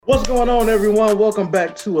What's going on, everyone? Welcome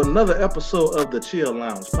back to another episode of the Chill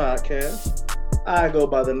Lounge podcast. I go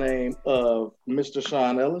by the name of Mr.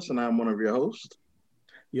 Sean Ellis, and I'm one of your hosts.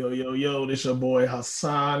 Yo, this your boy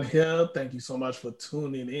Hassan here. Thank you so much for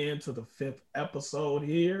tuning in to the 5th episode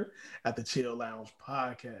here at the Chill Lounge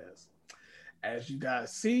podcast. As you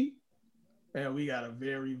guys see, man, we got a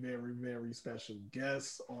very, very, very special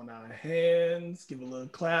guest on our hands. Give a little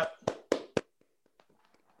clap.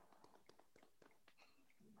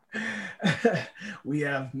 We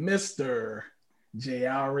have Mr.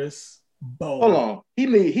 Jairus Bowe. Hold on, he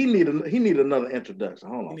need another introduction.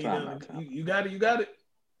 Hold on, time out. You got it.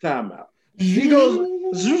 Time out. He goes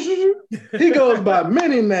by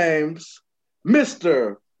many names.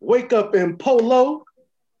 Mr. Wake Up in Polo,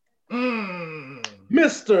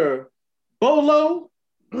 Mr. Bolo.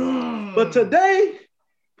 But today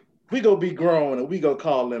we gonna be grown and we gonna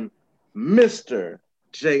call him Mr.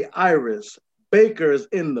 Jairus. Baker's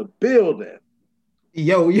in the building.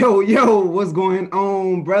 Yo, what's going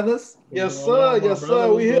on, brothers? Yes, sir.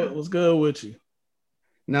 We here. What's good with you?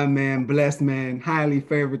 Nah, man, blessed, man. Highly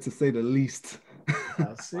favored, to say the least.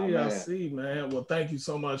 I see, man. Well, thank you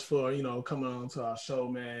so much for, coming on to our show,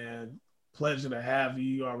 man. Pleasure to have you.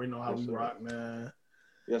 You already know how we rock, man.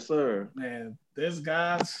 Yes, sir. Man, this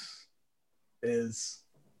guy is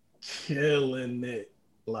killing it.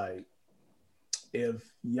 Like, if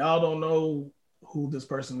y'all don't know who this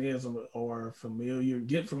person is or familiar,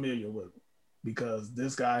 get familiar with him, because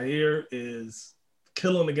this guy here is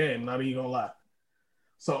killing the game, not even gonna lie.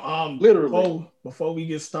 So literally, before we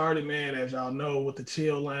get started, man, as y'all know, with the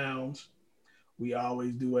Chill Lounge, we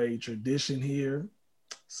always do a tradition here.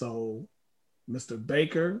 So Mr.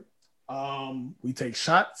 Baker, we take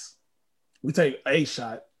shots. We take a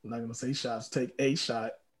shot. I'm not gonna say shots, take a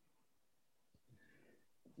shot.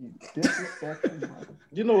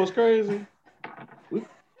 You know what's crazy?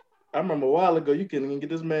 I remember a while ago, you couldn't even get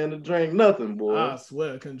this man to drink nothing, boy. I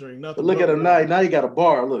swear I couldn't drink nothing. But look at him now. Now he got a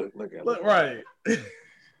bar. Look right.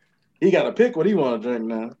 He got to pick what he want to drink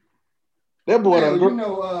now. That boy I've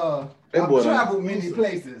traveled many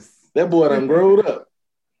places. That boy done growed up.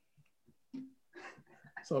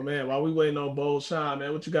 So, man, while we waiting on Bold Shine,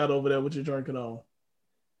 man, what you got over there? What you drinking on?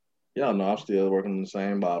 Y'all know I'm still working on the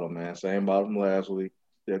same bottle, man. Same bottle from last week.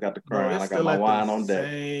 Still got the crown. I got my wine on deck.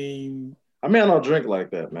 I mean, I don't drink like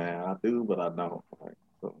that, man. I do, but I don't.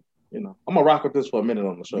 So, I'm gonna rock with this for a minute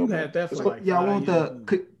on the show. You had that for like y'all want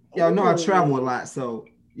y'all know I travel a lot, so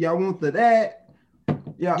y'all want that.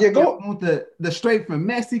 Y'all want the straight from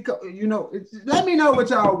Mexico. Let me know what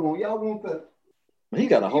y'all want. Y'all want the. He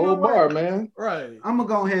got a whole bar, man. Right. I'm gonna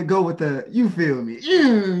go ahead and go with the. You feel me?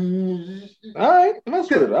 All right, mess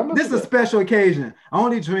with it. This is a special occasion. I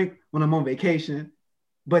only drink when I'm on vacation.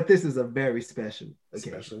 But this is a very special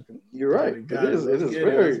occasion. You're right. It is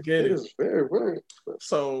very special.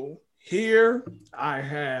 So here I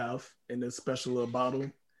have in this special little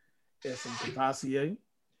bottle is some Cavassier.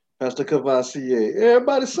 Pastor Cavassier.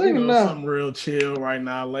 Everybody singing now. Something real chill right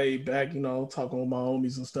now, laid back, talking with my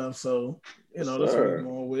homies and stuff. So, that's what we're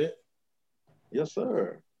going with. Yes,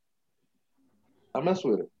 sir. I mess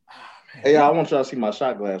with it. Hey, I want y'all to see my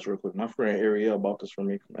shot glass real quick. My friend Ariel bought this for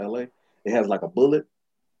me from LA. It has like a bullet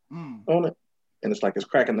on it, and it's like it's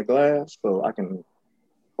cracking the glass, so I can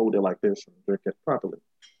hold it like this and drink it properly.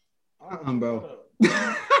 Bro. Did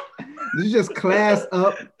you just class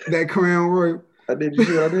up that Crown Royal? I did. You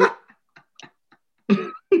see what I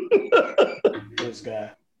did? This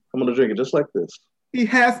guy. I'm gonna drink it just like this. He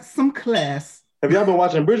has some class. Have y'all been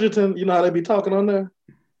watching Bridgerton? You know how they be talking on there?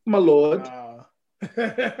 My lord.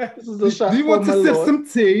 This is a shot. Do you want to sip some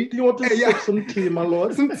tea? Do you want to sip some tea, my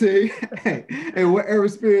lord? Some tea. Hey, what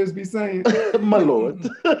Eric Spears be saying? My lord.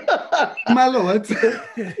 My lord.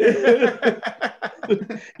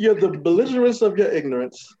 You're the belligerence of your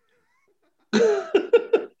ignorance. All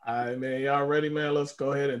right, man. Y'all ready, man? Let's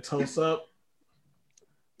go ahead and toast up.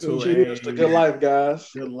 Cheers to good life,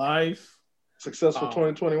 guys. Good life. Successful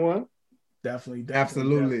 2021. Definitely.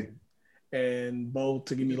 Absolutely. And Bo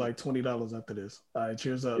to give me like $20 after this. All right,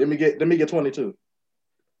 cheers up. Let me get 22.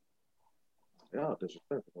 Yeah,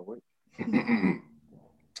 disrespectful. Wait.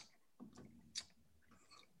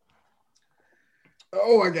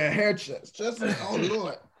 Oh, I got hair chips. Oh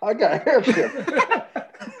Lord. I got hair chips.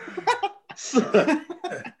 I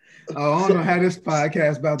don't know how this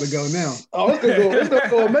podcast about to go now. Oh, it's gonna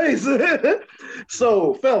go amazing.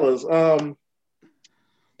 So, fellas,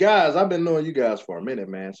 guys, I've been knowing you guys for a minute,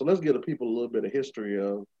 man. So let's give the people a little bit of history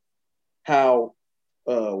of how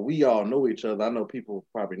we all know each other. I know people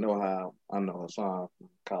probably know how I know Hassan from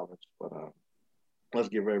college, but let's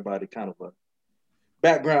give everybody kind of a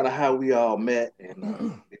background of how we all met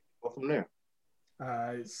and from there. All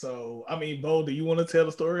right. So, I mean, Bo, do you want to tell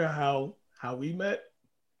the story of how we met?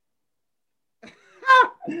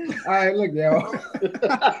 All right, look, y'all.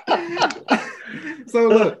 So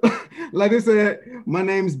look, like I said, my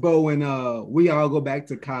name's Bo, and we all go back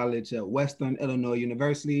to college at Western Illinois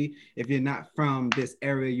University. If you're not from this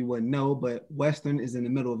area, you wouldn't know, but Western is in the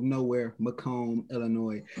middle of nowhere, Macomb,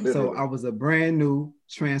 Illinois. Literally. So I was a brand new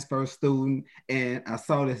transfer student, and I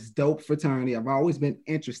saw this dope fraternity. I've always been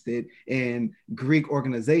interested in Greek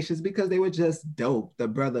organizations because they were just dope. The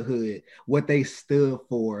brotherhood, what they stood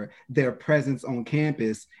for, their presence on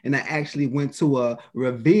campus. And I actually went to a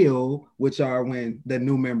reveal, which are when the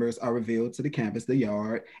new members are revealed to the campus, the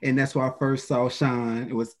yard. And that's where I first saw Sean.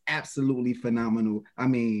 It was absolutely phenomenal. I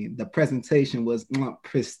mean, the presentation was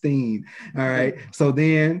pristine. All right. So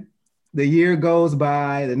then the year goes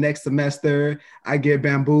by, the next semester, I get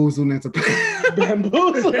bamboozled into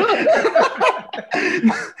bamboozled.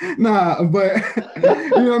 Nah, but you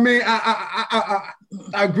know what I mean?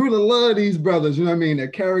 I grew to love these brothers, you know what I mean? Their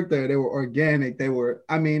character, they were organic, they were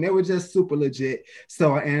just super legit.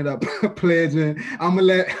 So I ended up pledging. I'm gonna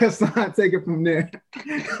let Hassan take it from there.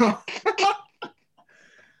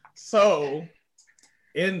 So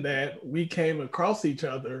in that, we came across each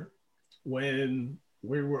other when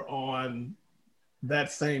we were on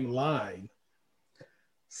that same line.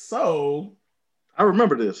 So I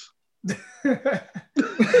remember this. I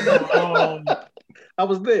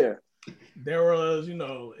was there. There was, it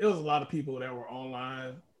was a lot of people that were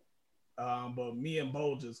online, but me and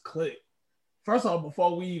Bo just clicked. First off,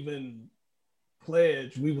 before we even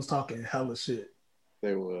pledged, we was talking hella shit.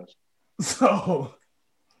 There was. So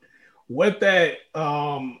with that,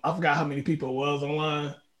 I forgot how many people was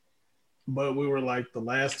online, but we were like the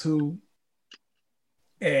last two.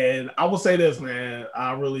 And I will say this, man,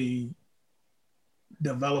 I really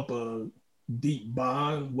developed a deep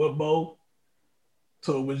bond with Bo.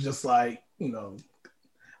 So it was just like,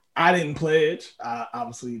 I didn't pledge. I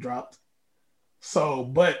obviously dropped. So,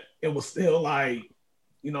 but it was still like,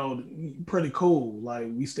 pretty cool. Like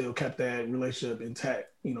we still kept that relationship intact,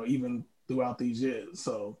 even throughout these years.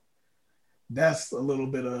 So that's a little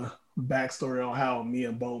bit of backstory on how me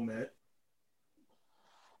and Bo met.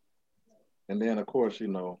 And then, of course,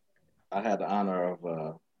 I had the honor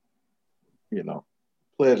of,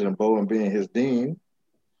 pledging Bo and being his dean.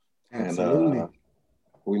 Absolutely. And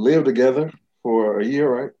we lived together for a year,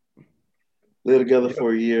 right? Lived together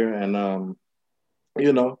for a year, and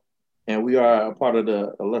and we are a part of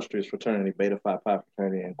the illustrious fraternity Beta Phi Pi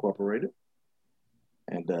Fraternity Incorporated,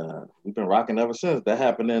 and we've been rocking ever since. That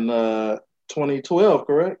happened in 2012,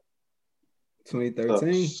 correct?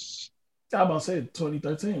 2013. I about to say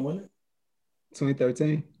 2013, wasn't it?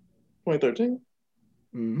 2013. 2013.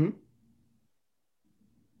 Mm-hmm.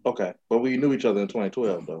 Okay, but we knew each other in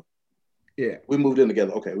 2012, though. Yeah, we moved in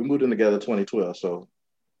together. Okay, we moved in together 2012, so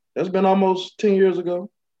that's been almost 10 years ago.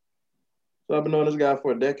 So I've been knowing this guy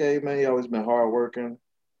for a decade, man. He always been hardworking,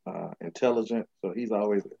 intelligent. So he's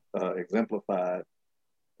always exemplified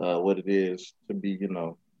what it is to be,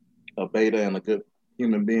 a beta and a good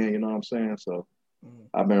human being. You know what I'm saying? So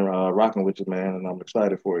I've been rocking with you, man, and I'm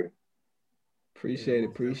excited for you. Appreciate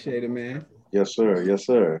it, man. Yes, sir. Yes,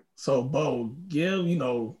 sir. So, Bo, give,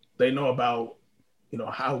 they know about,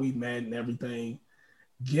 how we met and everything.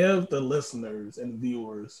 Give the listeners and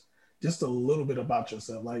viewers just a little bit about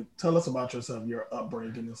yourself. Like, tell us about yourself, your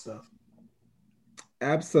upbringing and stuff.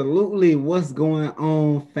 Absolutely. What's going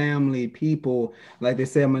on, family, people? Like they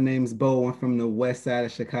said, my name's Bo. I'm from the west side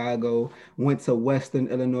of Chicago. Went to Western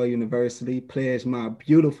Illinois University. Pledged my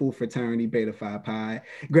beautiful fraternity, Beta Phi Pi.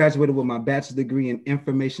 Graduated with my bachelor's degree in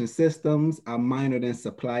information systems. I minored in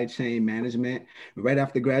supply chain management. Right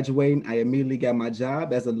after graduating, I immediately got my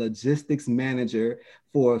job as a logistics manager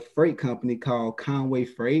for a freight company called Conway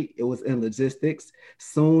Freight. It was in logistics.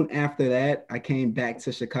 Soon after that, I came back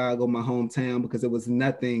to Chicago, my hometown, because it was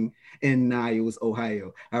nothing in Niles,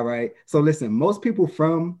 Ohio. All right. So listen, most people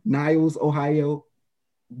from Niles, Ohio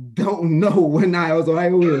don't know where Niles,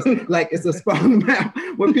 Ohio is. Like it's a spot on the map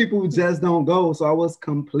where people just don't go. So I was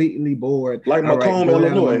completely bored. Like Macomb,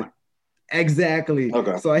 Illinois. Exactly.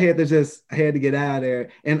 Okay. So I had to get out of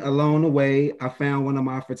there. And along the way, I found one of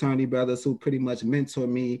my fraternity brothers who pretty much mentored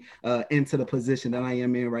me into the position that I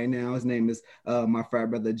am in right now. His name is my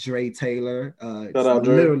frat brother, Dre Taylor. Shout out,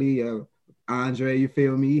 Dre. Literally Andre, you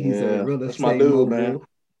feel me? He's a real estate mogul, man.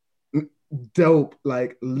 Dope.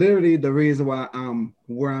 Like literally the reason why I'm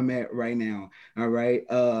where I'm at right now. All right.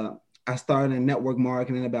 I I started in network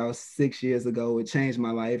marketing about 6 years ago. It changed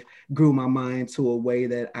my life, grew my mind to a way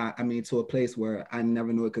that to a place where I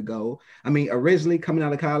never knew it could go. I mean, originally coming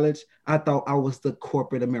out of college, I thought I was the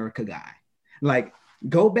corporate America guy. Like,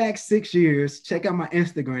 go back 6 years, check out my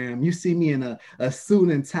Instagram. You see me in a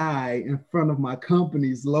suit and tie in front of my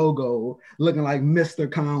company's logo, looking like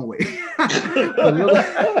Mr. Conway.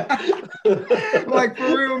 Like,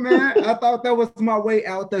 for real, man. I thought that was my way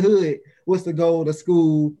out the hood, was to go to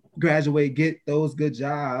school, graduate, get those good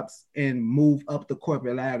jobs, and move up the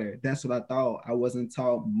corporate ladder. That's what I thought. I wasn't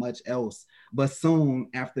taught much else. But soon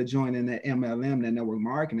after joining the MLM, that network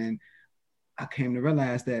marketing, I came to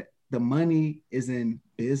realize that the money is in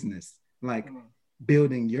business, like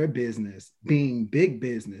building your business, being big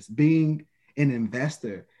business, being an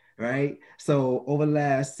investor, right? So over the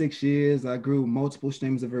last 6 years, I grew multiple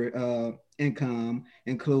streams of income,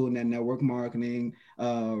 including that network marketing,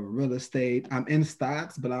 real estate. I'm in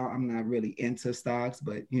stocks, but I'm not really into stocks,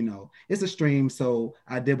 but you know, it's a stream. So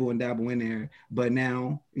I dibble and dabble in there. But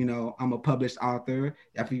now, you know, I'm a published author.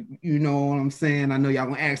 If you know what I'm saying, I know y'all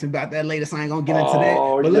gonna ask me about that later, so I ain't gonna get into that.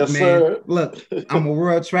 But look, yes, man, sir. Look, I'm a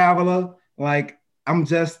world traveler. Like, I'm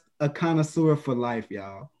just a connoisseur for life,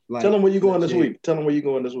 y'all. Like, tell them where you going this week. Tell them where you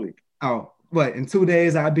going this week. Oh, what? In 2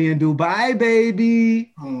 days, I'll be in Dubai,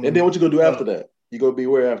 baby. And then what you gonna do after that? You gonna be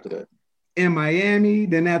where after that? In Miami.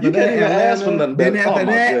 Then after you that, can't even ask for nothing better. Then after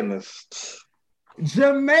my that, goodness.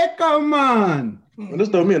 Jamaica, man. Well,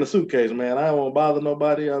 just throw me in a suitcase, man. I don't want to bother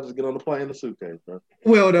nobody. I'll just get on the plane in the suitcase, bro.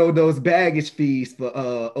 Well, though, those baggage fees for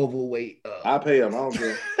overweight. I pay them. I don't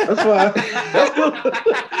care. That's fine.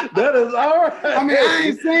 That is all right. I mean, I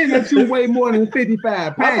ain't saying that you weigh more than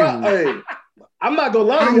 55 pounds. Hey, I'm not gonna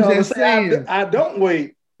lie to y'all and say I don't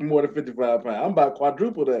weigh more than 55 pounds. I'm about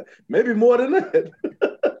quadruple that, maybe more than that.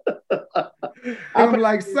 I'm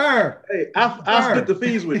like, sir. Hey, I'll split the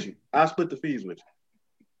fees with you. I'll split the fees with you.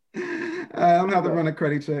 I'm gonna have to run a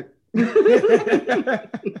credit check. It's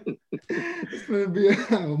gonna be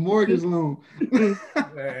a mortgage loan.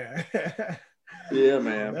 Yeah,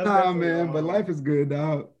 man. Nah, man, but life is good,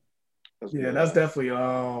 dog. That's definitely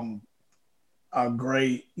a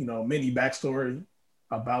great, mini backstory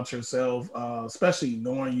about yourself, especially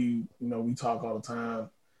knowing you. We talk all the time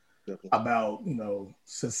about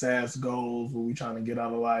success, goals, what we trying to get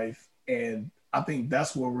out of life, and I think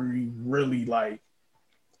that's where we really like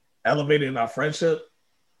elevating our friendship,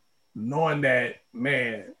 knowing that,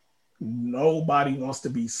 man, nobody wants to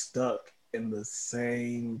be stuck in the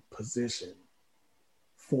same position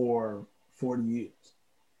for 40 years.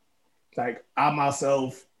 Like, I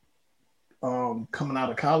myself, coming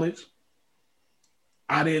out of college,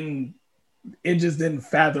 it just didn't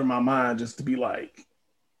fathom my mind just to be like,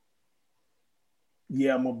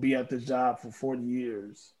 yeah, I'm gonna be at this job for 40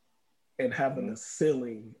 years and having a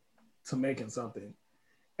ceiling to making something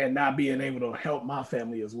and not being able to help my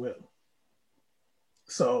family as well.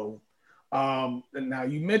 So, now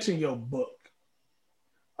you mentioned your book,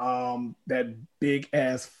 that big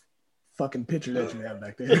ass fucking picture that you have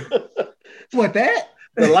back there. What, that?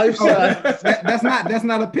 The life size. That's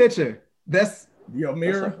not a picture. That's your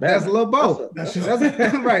mirror. That's Lil Bo. That's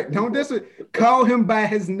right. Don't call him by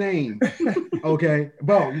his name. Okay,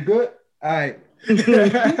 Bo, you good? All right.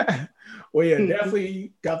 Well, yeah,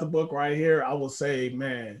 definitely got the book right here. I will say,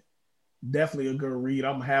 man, definitely a good read.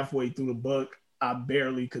 I'm halfway through the book. I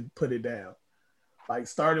barely could put it down. Like,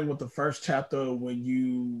 starting with the first chapter when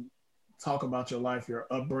you talk about your life, your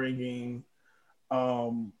upbringing,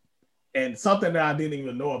 and something that I didn't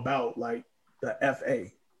even know about, like the FA.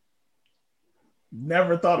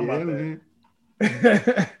 Never thought about that.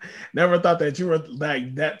 Never thought that you were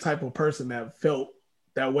like that type of person that felt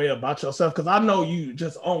that way about yourself. Because I know you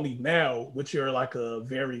just only now, which you're like a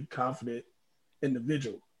very confident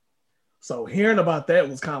individual. So hearing about that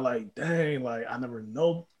was kind of like, dang, like I never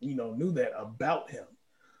knew that about him.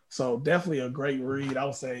 So definitely a great read. I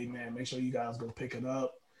would say, man, make sure you guys go pick it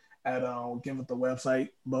up at give it the website,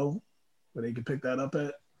 Bo, where they can pick that up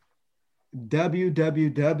at.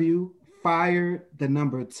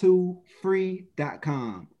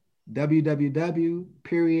 www.fired2free.com.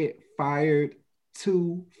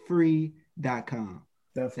 www.fired2free.com.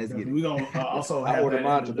 Definitely. We're going to also have I ordered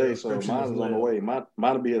mine today, so mine's on the way. Mine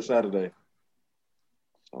will be here Saturday.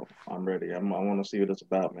 So I'm ready. I want to see what it's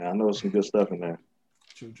about, man. I know there's some good stuff in there.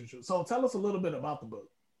 True. So tell us a little bit about the book.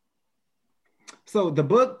 So the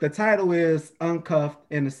book, the title is Uncuffed,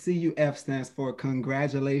 and the CUF stands for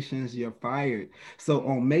Congratulations, You're Fired. So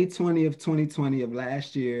on May 20th, 2020 of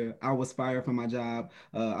last year, I was fired from my job.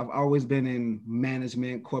 I've always been in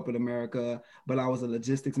management, corporate America, but I was a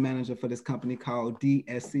logistics manager for this company called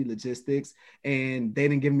DSC Logistics, and they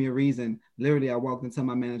didn't give me a reason. Literally, I walked into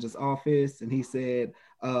my manager's office and he said,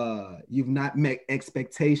 you've not met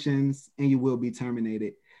expectations and you will be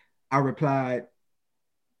terminated. I replied,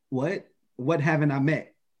 what? What haven't I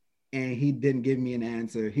met? And he didn't give me an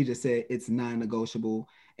answer. He just said it's non-negotiable.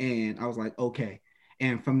 And I was like, okay.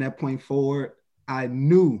 And from that point forward, I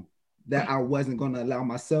knew that I wasn't going to allow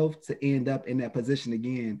myself to end up in that position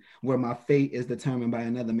again, where my fate is determined by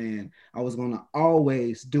another man. I was going to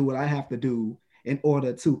always do what I have to do in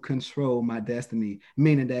order to control my destiny,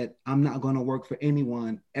 meaning that I'm not going to work for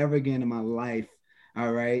anyone ever again in my life.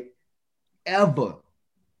 All right. Ever.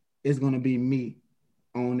 It's going to be me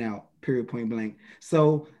on out, period, point blank.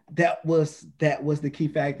 So that was the key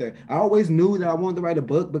factor. I always knew that I wanted to write a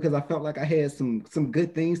book because I felt like I had some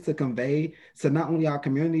good things to convey to not only our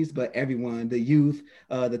communities but everyone, the youth,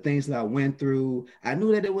 the things that I went through. I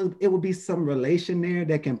knew that it would be some relation there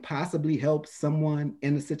that can possibly help someone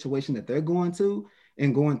in the situation that they're going through.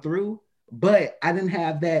 But I didn't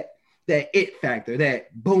have that it factor,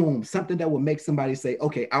 that boom, something that would make somebody say,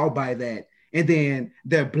 okay, I'll buy that. And then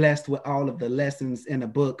they're blessed with all of the lessons in the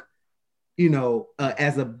book,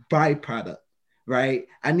 as a byproduct, right?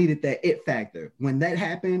 I needed that it factor. When that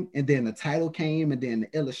happened, and then the title came, and then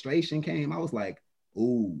the illustration came, I was like,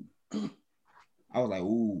 ooh. I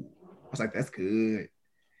was like, that's good.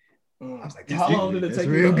 I was like, how long did it take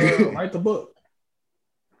you to write the book?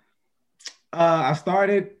 I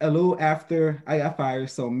started a little after I got fired,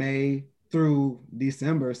 so May through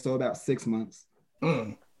December, so about 6 months.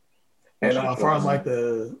 And as far as like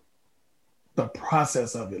the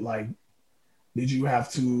process of it, like, did you have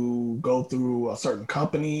to go through a certain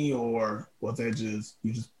company, or was that just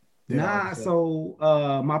you just did? Nah, so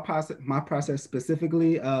my process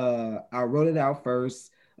specifically, I wrote it out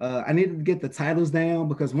first. I needed to get the titles down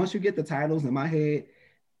because once you get the titles in my head,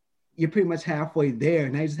 you're pretty much halfway there.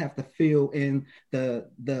 Now you just have to fill in the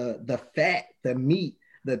fat, the meat.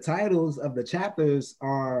 The titles of the chapters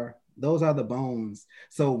those are the bones.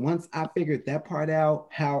 So once I figured that part out,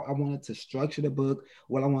 how I wanted to structure the book,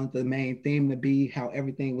 what I wanted the main theme to be, how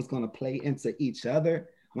everything was going to play into each other.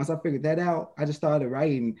 Once I figured that out, I just started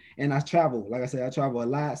writing, and I travel. Like I said, I travel a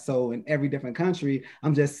lot. So in every different country,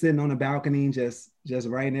 I'm just sitting on the balcony, just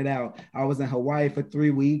writing it out. I was in Hawaii for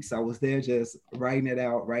 3 weeks. I was there just writing it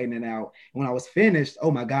out. When I was finished, oh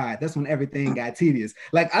my God, that's when everything got tedious.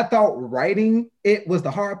 Like I thought writing it was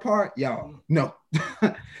the hard part. Y'all, no.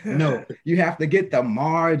 No, you have to get the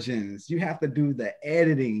margins. You have to do the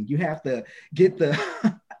editing. You have to get the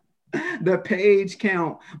page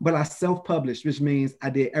count. But I self-published, which means I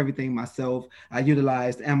did everything myself. I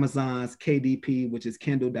utilized Amazon's KDP, which is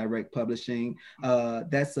Kindle Direct Publishing.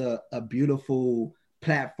 That's a beautiful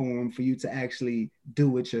platform for you to actually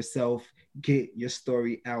do it yourself, get your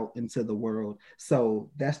story out into the world. So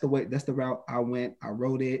that's the route I went. I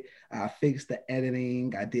wrote it, I fixed the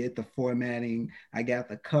editing, I did the formatting, I got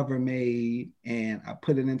the cover made, and I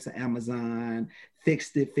put it into Amazon,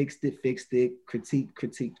 fixed it, critique,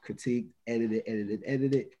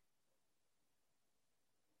 edited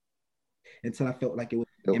until I felt like it was,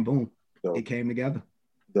 and boom, it came together.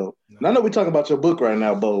 Dope. Now, I know we're talking about your book right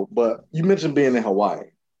now, Bo, but you mentioned being in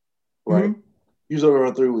Hawaii, right? Mm-hmm. You was over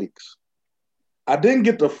for 3 weeks. I didn't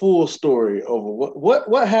get the full story over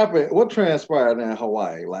what happened, what transpired in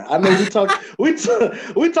Hawaii. Like I know we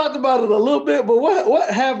talked about it a little bit, but what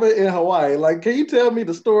happened in Hawaii? Like, can you tell me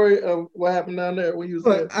the story of what happened down there when you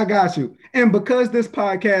said? I got you. And because this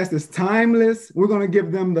podcast is timeless, we're gonna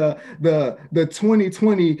give them the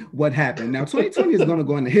 2020 what happened. Now 2020 is gonna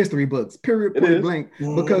go in the history books, period, point blank,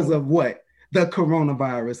 because of what? The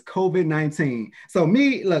coronavirus, COVID-19. So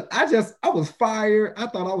me, look, I was fired. I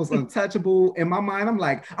thought I was untouchable. In my mind, I'm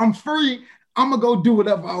like, I'm free. I'm gonna go do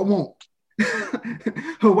whatever I want.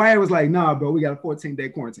 Hawaii was like, nah, bro, we got a 14-day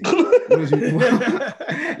quarantine.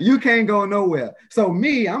 You can't go nowhere. So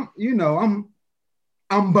me, I'm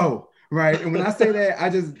Bo, right? And when I say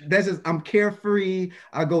that, I'm carefree.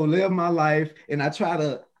 I go live my life and I try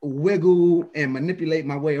to wiggle and manipulate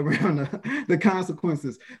my way around the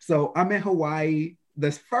consequences. So I'm in Hawaii.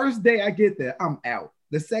 The first day I get there, I'm out.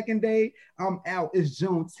 The second day, I'm out. It's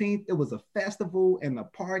Juneteenth. It was a festival in the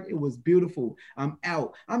park. It was beautiful. I'm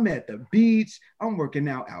out. I'm at the beach. I'm working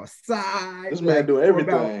out outside. This man doing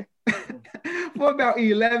everything. For about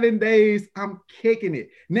 11 days, I'm kicking it.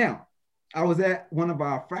 Now, I was at one of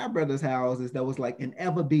our frat brothers' houses that was like in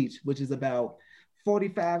Ever Beach, which is about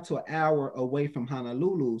 45 to an hour away from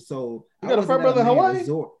Honolulu. So you I got a friend wasn't at a brother in main Hawaii?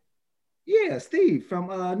 resort. Yeah, Steve from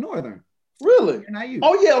Northern. Really? NIU.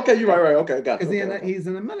 Oh yeah, okay, you're right. Okay, gotcha. Because Okay. he's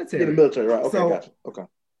in the military. He's in the military, right? Okay, so, gotcha. Okay.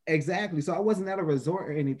 Exactly. So I wasn't at a resort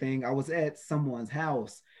or anything. I was at someone's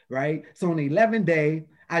house, right? So on the 11th day,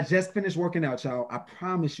 I just finished working out, y'all. I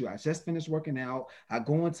promise you, I just finished working out. I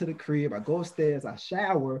go into the crib, I go upstairs, I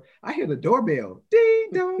shower, I hear the doorbell. Ding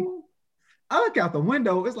dong. I look out the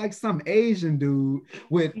window, it's like some Asian dude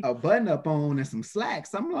with a button up on and some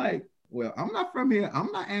slacks. I'm like, well, I'm not from here.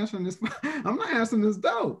 I'm not answering this. I'm not answering this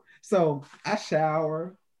door. So I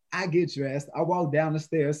shower, I get dressed, I walk down the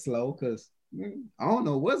stairs slow because I don't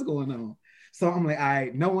know what's going on. So I'm like, all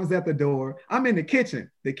right, no one's at the door. I'm in the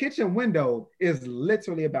kitchen. The kitchen window is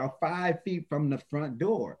literally about 5 feet from the front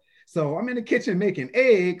door. So I'm in the kitchen making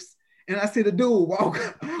eggs, and I see the dude walk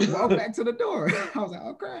back to the door. I was like,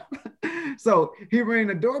 oh crap. So he rang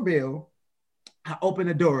the doorbell. I opened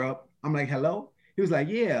the door up. I'm like, hello? He was like,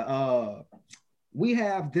 yeah, we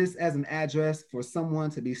have this as an address for someone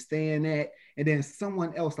to be staying at. And then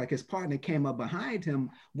someone else, like his partner, came up behind him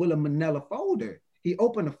with a manila folder. He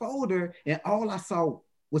opened the folder and all I saw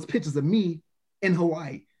was pictures of me in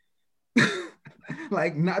Hawaii,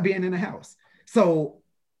 like not being in the house. So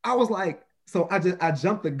I was like, so I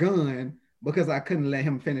jumped the gun because I couldn't let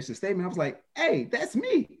him finish the statement. I was like, hey, that's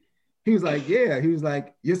me. He was like, yeah. He was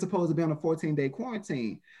like, you're supposed to be on a 14-day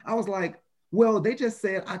quarantine. I was like, well, they just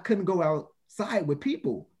said I couldn't go outside with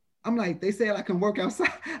people. I'm like, they said I can work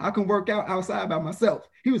outside. I can work out outside by myself.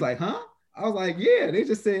 He was like, huh? I was like, yeah, they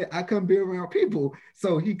just said I couldn't be around people.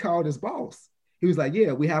 So he called his boss. He was like,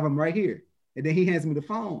 yeah, we have him right here. And then he hands me the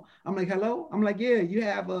phone. I'm like, hello? I'm like, yeah, you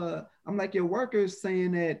have I'm like, your workers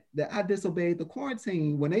saying that I disobeyed the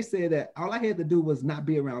quarantine when they said that all I had to do was not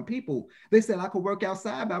be around people. They said I could work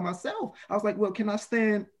outside by myself. I was like, well, can I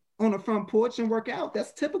stand on the front porch and work out?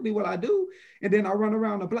 That's typically what I do. And then I run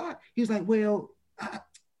around the block. He's like, well,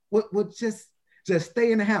 just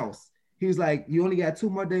stay in the house. He was like, you only got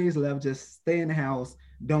 2 more days left. Just stay in the house.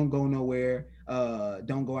 Don't go nowhere.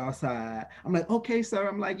 Don't go outside. I'm like, okay, sir.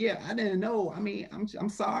 I'm like, yeah, I didn't know. I mean, I'm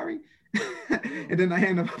sorry. And then I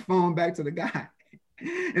handed the phone back to the guy.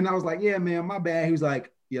 And I was like, yeah, man, my bad. He was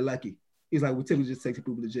like, you're lucky. He's like, we typically just take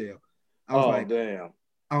people to jail. I was like, damn.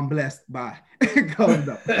 I'm blessed. Bye.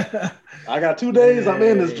 I got 2 days. I'm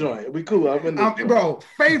in this joint. We cool. I'm in this joint. Bro,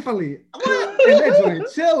 faithfully. What? In that joint,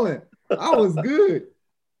 chilling. I was good.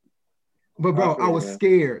 But bro, I was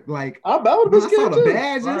scared. Like I would have been scared too. The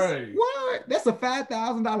badges. Right. What? That's a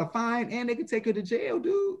 $5,000 fine, and they could take you to jail,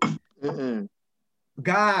 dude. Mm-mm.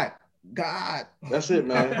 God. That's it,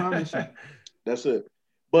 man. I promise you. That's it.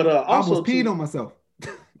 But also, I almost peed on myself.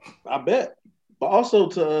 I bet. But also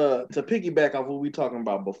to piggyback off what we talking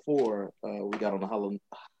about before we got on the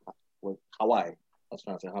Hawaii. I was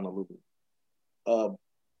trying to say Honolulu.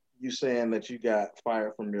 You saying that you got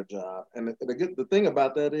fired from your job, and the thing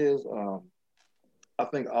about that is, I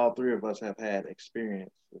think all three of us have had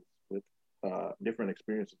experience with different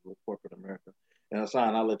experiences with corporate America. And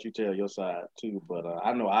Hassan, I'll let you tell your side too. But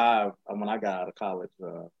I know when I got out of college,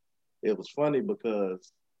 it was funny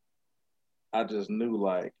because I just knew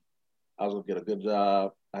like I was gonna get a good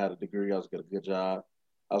job. I had a degree. I was gonna get a good job.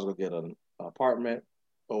 I was gonna get an apartment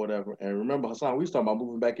or whatever. And remember, Hassan, we was talking about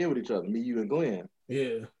moving back in with each other, me, you, and Glenn.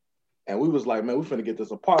 Yeah. And we was like, man, we're finna get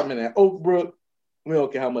this apartment in Oakbrook. We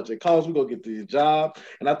don't care how much it costs. We're gonna get this job.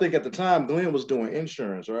 And I think at the time, Glenn was doing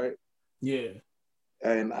insurance, right? Yeah.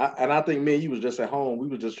 And I think me and you was just at home. We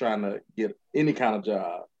were just trying to get any kind of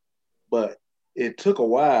job. But it took a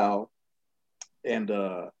while. And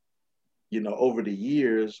over the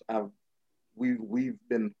years, we've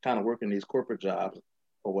been kind of working these corporate jobs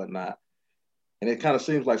or whatnot. And it kind of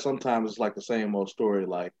seems like sometimes it's like the same old story,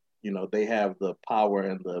 like, they have the power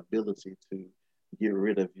and the ability to get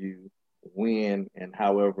rid of you when and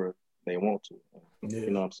however they want to. Yeah.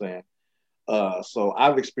 You know what I'm saying? So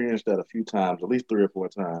I've experienced that a few times, at least 3 or 4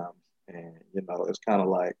 times. And, it's kind of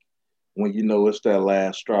like when it's that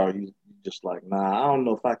last straw, you just like, nah, I don't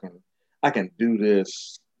know if I can do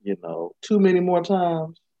this, too many more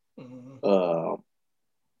times. Mm-hmm.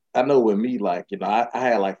 I know with me, like, I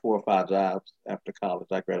had like 4 or 5 jobs after college.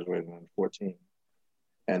 I graduated when I was 14.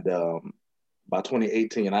 And by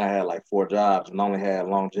 2018, I had like 4 jobs and only had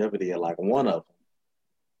longevity at like 1 of them.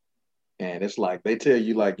 And it's like they tell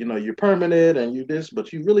you, like, you're permanent and you this,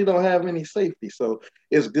 but you really don't have any safety. So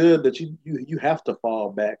it's good that you have to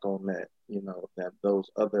fall back on that, that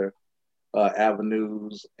those other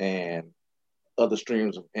avenues and other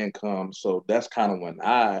streams of income. So that's kind of when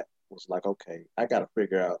I was like, okay, I got to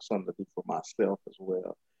figure out something to do for myself as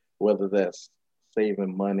well, whether that's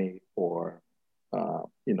saving money or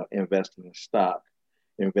investing in stock,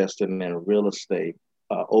 investing in real estate,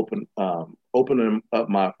 opening up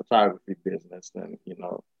my photography business, and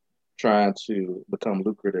trying to become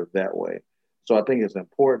lucrative that way. So I think it's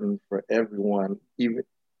important for everyone, even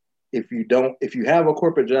if you have a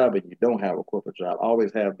corporate job and you don't have a corporate job,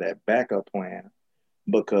 always have that backup plan,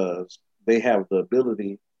 because they have the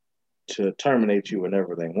ability to terminate you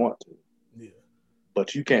whenever they want to. Yeah.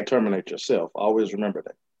 But you can't terminate yourself. Always remember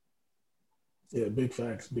that. Yeah, big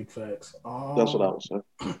facts, big facts. That's what I would say.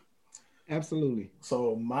 Absolutely.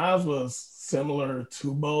 So mine was similar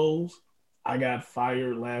to Bo's. I got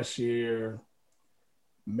fired last year,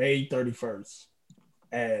 May 31st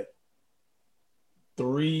at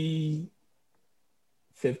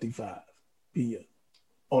 3:55 p.m.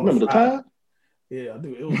 Remember the time? Yeah, I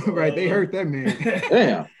do. It was right. They hurt that man.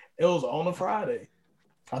 Damn. It was on a Friday.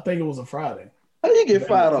 I think it was a Friday. How you get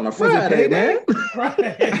fired on a Friday, man?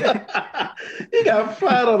 Friday. You got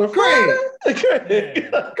fired on a Friday?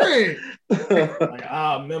 Great. Like,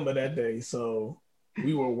 I remember that day. So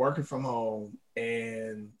we were working from home,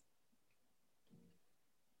 and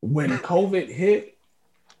when COVID hit,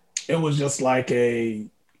 it was just like it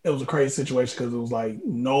was a crazy situation, because it was like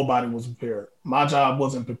nobody was prepared. My job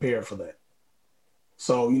wasn't prepared for that.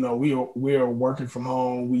 So, we were working from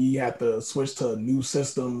home. We had to switch to a new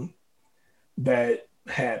system that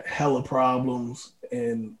had hella problems.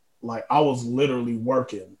 And like, I was literally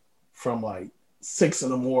working from like 6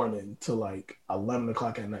 a.m. to like 11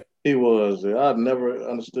 o'clock at night. He was. I never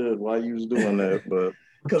understood why you was doing that, but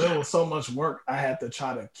because it was so much work I had to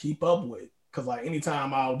try to keep up with. Because like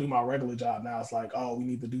anytime I'll do my regular job now, it's like, oh, we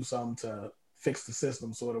need to do something to fix the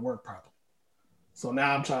system so it'll work properly. So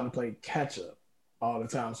now I'm trying to play catch up all the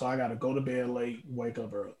time. So I got to go to bed late, wake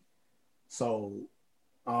up early. So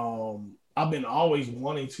I've been always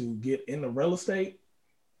wanting to get into real estate,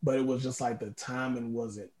 but it was just like the timing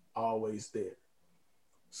wasn't always there.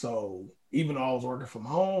 So even though I was working from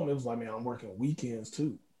home, it was like, man, I'm working weekends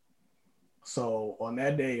too. So on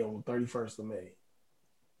that day, on the 31st of May,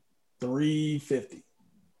 3:50,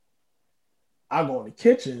 I go in the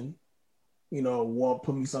kitchen, want to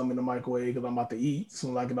put me something in the microwave because I'm about to eat as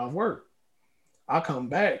soon as I get off work. I come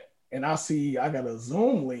back and I see I got a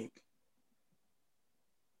Zoom link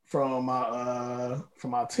from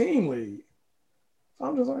my team lead. So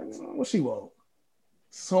I'm just like, what she want?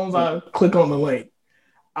 As soon as I click on the link,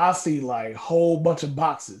 I see like a whole bunch of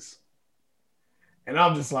boxes. And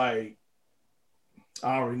I'm just like,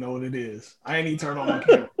 I already know what it is. I ain't even turned on my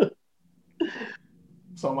camera.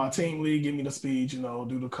 So my team lead give me the speech, do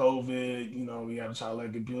the COVID, we got to try to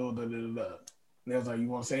let it build, And they was like, you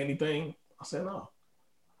want to say anything? I said, no.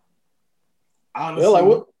 Honestly, they're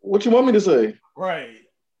like, what you want me to say? Right.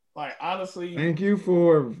 Like, honestly. Thank you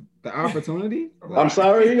for the opportunity. Right. I'm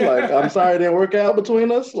sorry. I'm sorry it didn't work out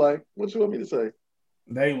between us. Like, what you want me to say?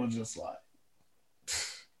 They were just like.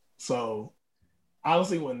 So,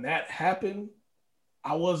 honestly, when that happened,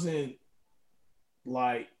 I wasn't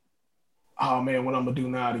like, oh man, what I'm going to do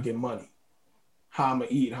now to get money? How I'm going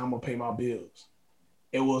to eat? How I'm going to pay my bills?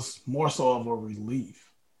 It was more so of a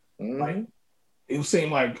relief. Mm-hmm. Like, it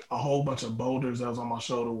seemed like a whole bunch of boulders that was on my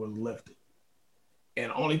shoulder were lifted. And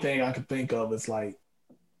the only thing I could think of is like,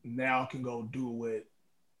 now I can go do what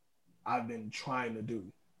I've been trying to do,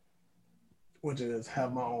 which is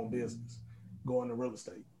have my own business, go into real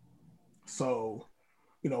estate. So,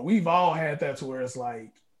 we've all had that to where it's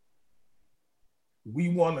like, we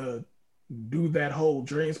want to do that whole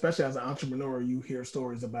dream, especially as an entrepreneur. You hear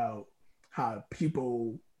stories about how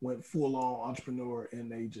people went full on entrepreneur and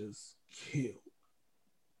they just killed.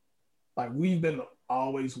 Like, we've been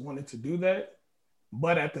always wanting to do that,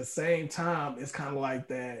 but at the same time, it's kind of like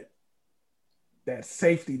that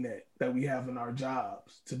safety net that we have in our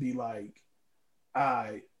jobs to be like,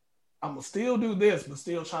 I'm gonna still do this, but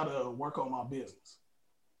still try to work on my business.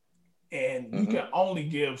 And you can only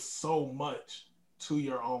give so much to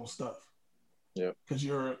your own stuff. Yeah. Because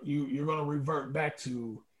you're gonna revert back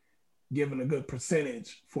to giving a good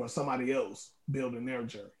percentage for somebody else building their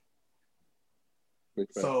journey.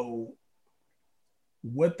 So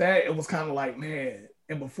with that, it was kind of like, man,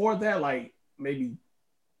 and before that, like maybe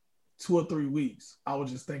 2 or 3 weeks, I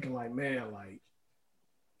was just thinking like, man, like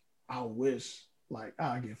I wish like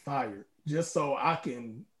I get fired just so I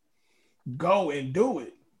can go and do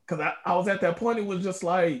it. Cause I was at that point, it was just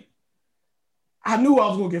like, I knew I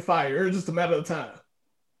was gonna get fired. It was just a matter of time.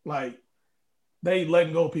 Like they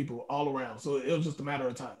letting go of people all around. So it was just a matter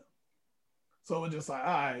of time. So it was just like,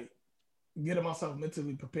 all right, getting myself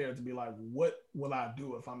mentally prepared to be like, what will I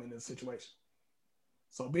do if I'm in this situation?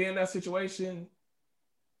 So being in that situation,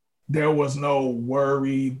 there was no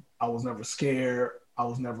worry. I was never scared. I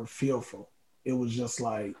was never fearful. It was just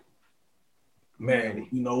like, man,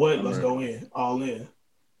 you know what? Let's go in, all in.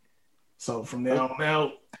 So from there on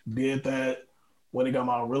out, did that. When I got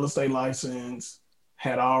my real estate license,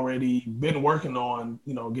 had already been working on,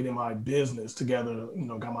 getting my business together,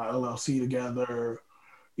 got my LLC together,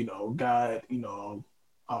 got,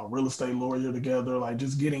 a real estate lawyer together, like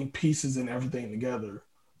just getting pieces and everything together.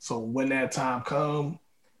 So when that time comes,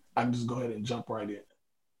 I can just go ahead and jump right in.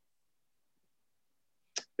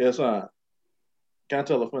 Yes, can I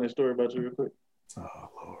tell a funny story about you real quick? Oh,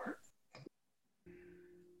 Lord.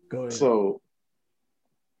 Go ahead. So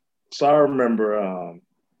I remember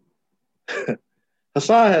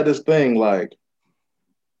Hassan had this thing like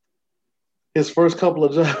his first couple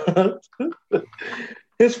of jobs.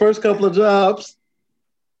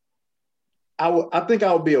 I think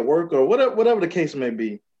I would be at work or whatever the case may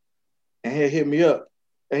be, and he'd hit me up.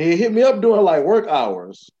 And he'd hit me up during like work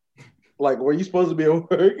hours, like where you supposed to be at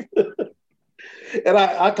work. And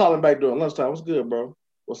I call him back during lunchtime. What's good, bro?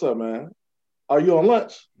 What's up, man? Are you on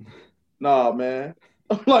lunch? Nah, man.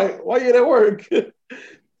 I'm like, why you at work?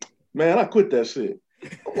 Man, I quit that shit.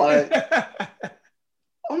 I'm like,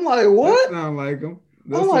 what? That sound like him.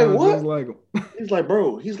 I'm like, what? Just like him.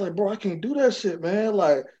 He's like, bro, I can't do that shit, man.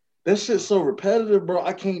 Like, that shit's so repetitive, bro.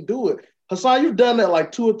 I can't do it. Hassan, you've done that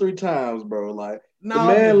like 2 or 3 times, bro. Like, no,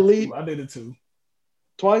 I did it too.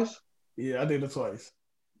 Twice? Yeah, I did it twice.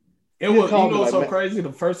 It was, what's so crazy?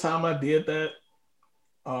 The first time I did that,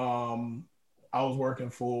 I was working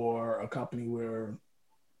for a company where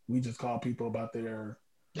we just call people about their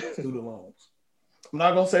student loans. I'm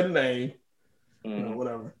not gonna say the name,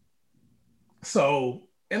 whatever. So,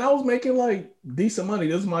 and I was making like decent money.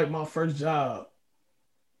 This was like my first job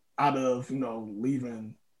out of,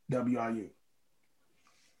 leaving WIU.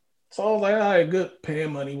 So I was like, all right, good,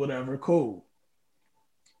 paying money, whatever, cool.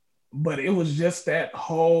 But it was just that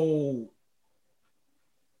whole,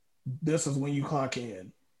 this is when you clock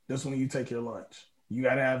in. This is when you take your lunch. You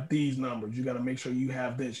got to have these numbers. You got to make sure you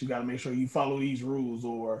have this. You got to make sure you follow these rules,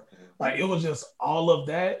 or like, it was just all of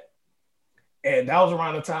that. And that was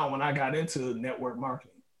around the time when I got into network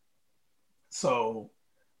marketing. So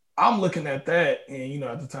I'm looking at that, and,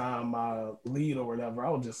 at the time, my lead or whatever, I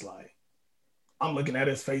was just like, I'm looking at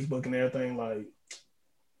his Facebook and everything like,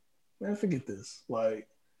 man, forget this. Like,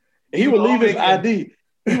 he would leave his ID.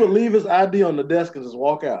 He would leave his ID on the desk and just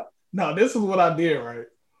walk out. No, this is what I did, right?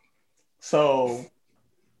 So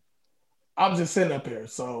I'm just sitting up here.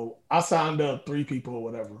 So I signed up 3 people or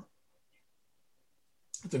whatever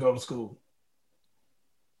to go to school.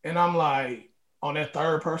 And I'm like, on that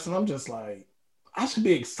third person, I'm just like, I should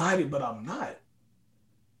be excited, but I'm not.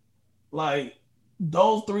 Like,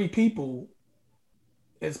 those 3 people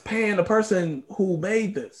is paying the person who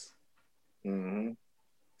made this. Mm-hmm.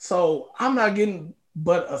 So I'm not getting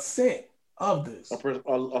but a cent of this.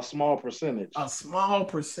 A small percentage. A small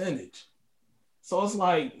percentage. So it's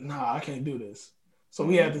like, nah, I can't do this. So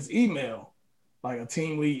we had this email, like a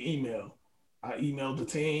team lead email. I emailed the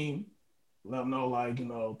team, let them know, like,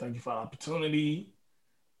 thank you for the opportunity.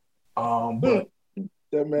 But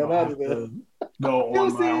that man out of there. Go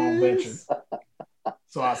on my own venture.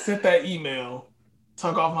 So I sent that email,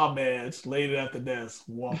 took off my badge, laid it at the desk,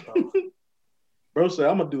 walked off. Bro said,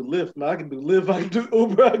 I'm going to do Lyft, man. I can do Lyft, I can do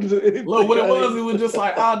Uber, I can do anything. Look, what it was just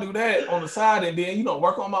like, I'll do that on the side and then,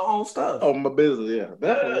 work on my own stuff. Oh, my business, yeah.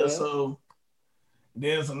 Definitely. Yeah, so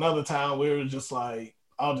there's another time where it was just like,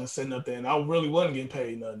 I was just sitting up there and I really wasn't getting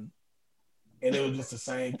paid nothing. And it was just the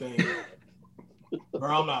same thing. Bro,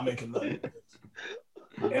 I'm not making nothing.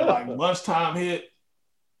 And like lunchtime hit,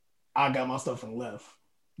 I got my stuff and left.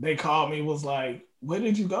 They called me, was like, where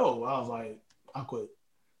did you go? I was like, I quit.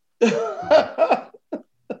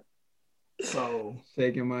 So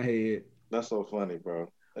shaking my head. That's so funny,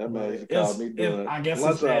 bro. That man called me doing I guess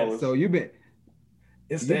lunch hours. So you've been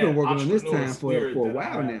working on this time for a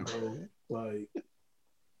while now. Bro. Like,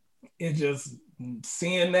 it's just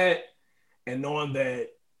seeing that and knowing that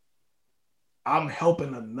I'm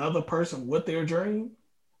helping another person with their dream.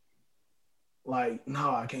 Like,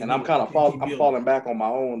 no, I can't. And I'm kind of falling back on my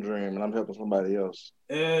own dream, and I'm helping somebody else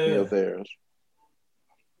build theirs.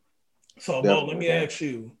 So, Bo, let me ask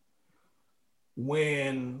you,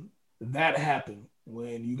 when that happened,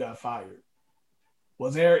 when you got fired,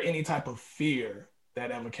 was there any type of fear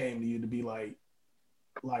that ever came to you to be like,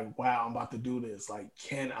 wow, I'm about to do this. Like,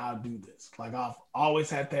 can I do this? Like, I've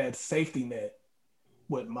always had that safety net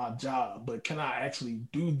with my job, but can I actually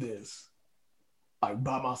do this, like,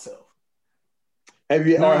 by myself? Have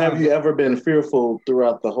you ever been fearful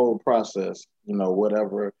throughout the whole process?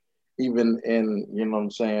 Whatever, even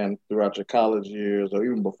in, throughout your college years or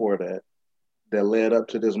even before that, that led up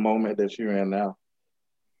to this moment that you're in now?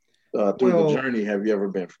 Through the journey, have you ever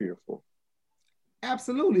been fearful?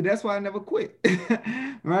 Absolutely. That's why I never quit.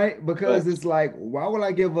 Right? Because it's like, why would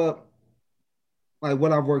I give up like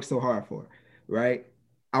what I've worked so hard for? Right?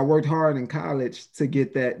 I worked hard in college to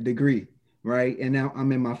get that degree, right? And now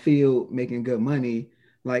I'm in my field making good money.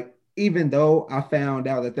 Like, even though I found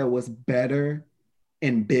out that there was better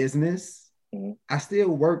in business, I still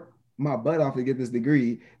work my butt off to get this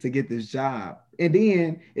degree, to get this job. And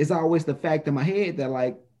then it's always the fact in my head that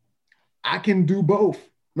like I can do both,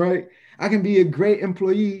 right? I can be a great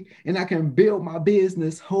employee and I can build my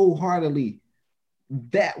business wholeheartedly.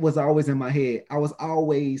 That was always in my head. I was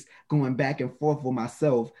always going back and forth with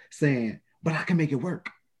myself saying, but I can make it work.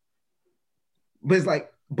 But it's like,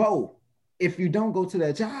 Bo, if you don't go to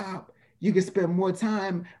that job, you can spend more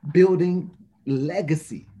time building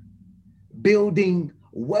legacy, building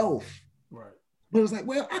wealth. Right. But it's like,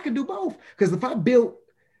 well, I can do both. Because if I built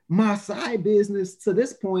my side business to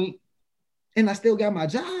this point and I still got my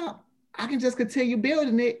job, I can just continue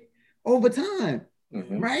building it over time.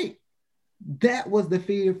 Right? That was the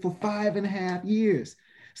fear for 5.5 years.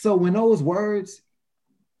 So when those words,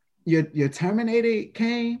 you're terminated,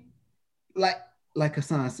 came, like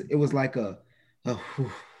Hassan said, it was like I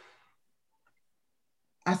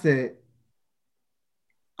said,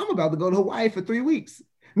 I'm about to go to Hawaii for 3 weeks.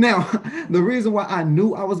 Now, the reason why I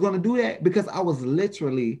knew I was going to do that, because I was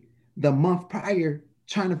literally the month prior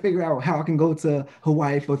trying to figure out how I can go to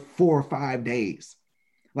Hawaii for 4 or 5 days.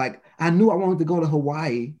 Like, I knew I wanted to go to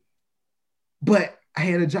Hawaii, but I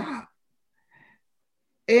had a job.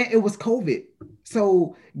 And it was COVID.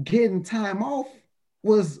 So getting time off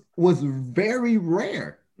was very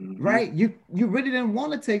rare, right? You really didn't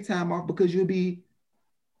want to take time off because you'd be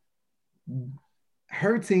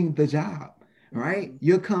hurting the job, right?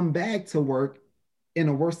 You'll come back to work in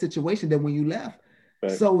a worse situation than when you left.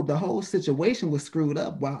 Right. So the whole situation was screwed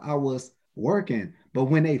up while I was working. But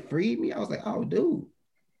when they freed me, I was like, oh, dude.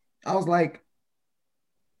 I was like,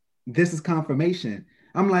 this is confirmation.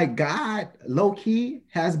 I'm like, God, low key,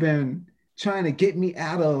 has been trying to get me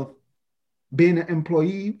out of being an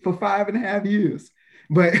employee for 5.5 years.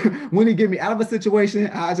 But when he get me out of a situation,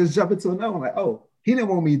 I just jump into another one. Like, oh, he didn't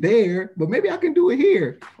want me there, but maybe I can do it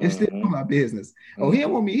here and still do my business. Oh, he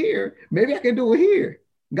didn't want me here. Maybe I can do it here.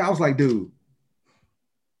 God was like, dude.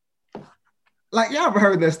 Like, y'all ever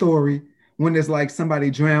heard that story when there's like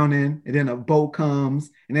somebody drowning and then a boat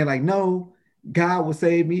comes and they're like, no, God will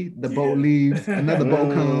save me. The boat leaves. Another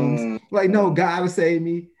boat comes. Like, no, God will save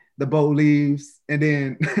me. The boat leaves. And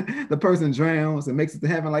then the person drowns and makes it to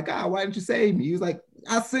heaven. Like, God, why didn't you save me? He was like,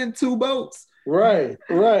 I sent 2 boats. Right.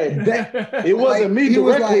 It wasn't me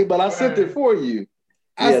directly, but I sent it for you.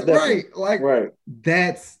 That's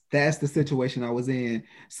the situation I was in.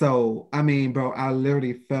 So, I mean, bro, I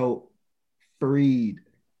literally felt freed.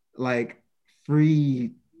 And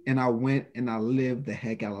I went and I lived the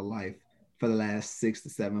heck out of life for the last 6 to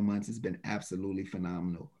 7 months. It's been absolutely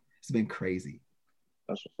phenomenal. It's been crazy.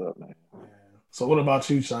 That's what's up, man. So what about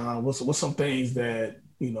you, Sean? What's some things that,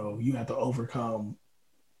 you have to overcome,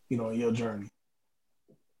 in your journey?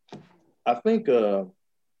 I think, so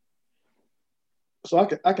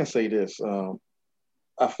I can say this.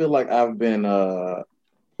 I feel like I've been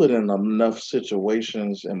put in enough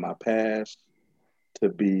situations in my past to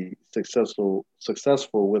be successful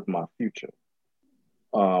with my future.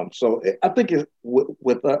 So I think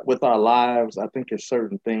with our lives, I think it's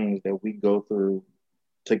certain things that we go through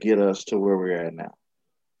to get us to where we're at now.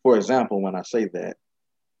 For example, when I say that,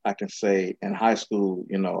 I can say in high school,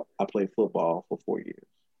 I played football for 4 years.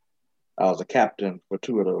 I was a captain for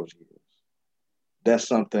 2 of those years. That's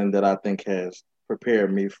something that I think has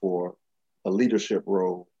prepared me for a leadership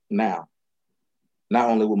role now, not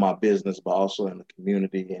only with my business, but also in the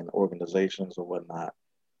community and organizations or whatnot.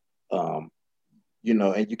 And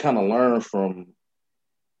you kind of learn from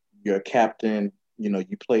your captain,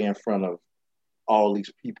 you play in front of all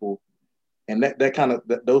these people, and that kind of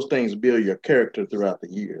those things build your character throughout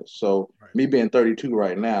the years. So me being 32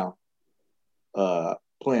 right now,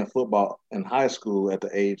 playing football in high school at the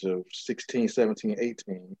age of 16, 17,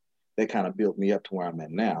 18, that kind of built me up to where I'm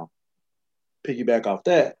at now. Piggyback off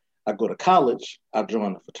that, I go to college, I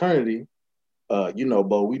joined a fraternity.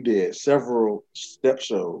 Bo, we did several step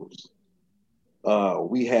shows.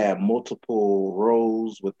 We had multiple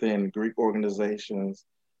roles within Greek organizations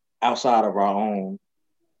outside of our own.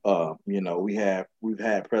 We've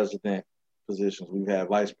had president positions, we've had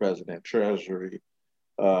vice president, treasury,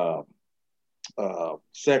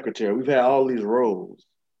 secretary. We've had all these roles.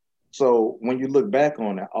 So when you look back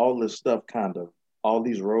on it, all this stuff all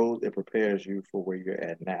these roles, it prepares you for where you're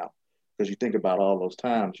at now. because you think about all those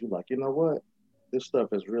times. You're like, you know what? This stuff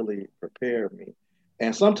has really prepared me.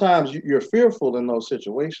 And sometimes you're fearful in those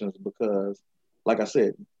situations because, like I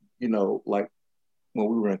said, like when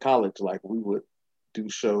we were in college, like we would do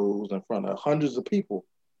shows in front of hundreds of people,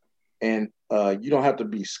 and you don't have to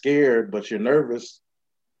be scared, but you're nervous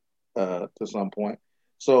to some point.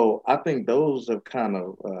 So I think those have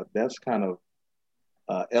that's kind of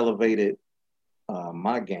elevated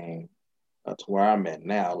my game to where I'm at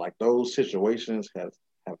now. Like those situations have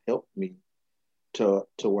helped me to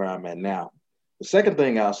where I'm at now. The second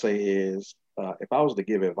thing I'll say is, if I was to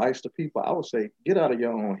give advice to people, I would say get out of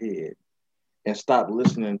your own head and stop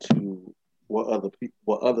listening to what other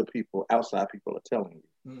people, outside people, are telling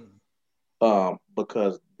you.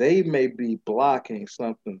 Because they may be blocking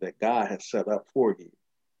something that God has set up for you.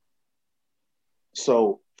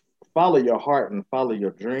 So follow your heart and follow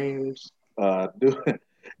your dreams.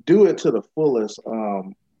 Do it to the fullest.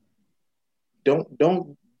 Don't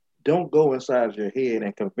go inside your head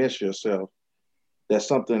and convince yourself that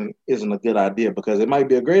something isn't a good idea, because it might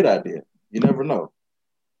be a great idea. You never know.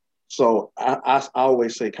 So I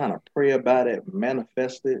always say, kind of pray about it,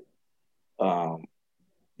 manifest it,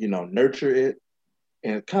 nurture it,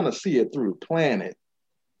 and kind of see it through, plan it.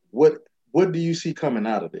 What do you see coming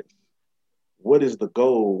out of this? What is the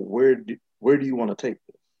goal? Where do you want to take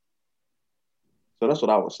this? So that's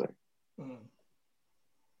what I would say.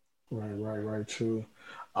 Right. True.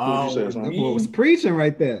 What was preaching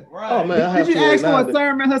right there? Right. Oh man, did you ask for a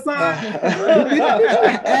sermon, Hassan? Did you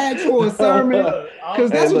ask for a sermon?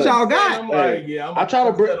 Because that's what y'all got. I'm like, yeah, I try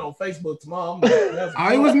to bring that on Facebook tomorrow.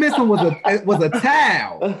 All he was missing was a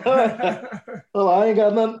towel. Well, I ain't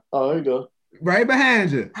got nothing. Oh, there you go. Right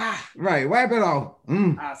behind you. Right, wipe it off.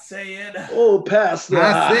 I said. Oh, Pastor.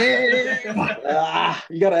 I said.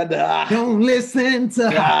 You gotta add the. Don't listen to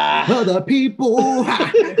other people,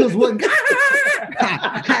 because what God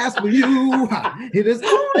has for you, it is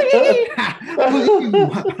only for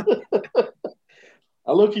you.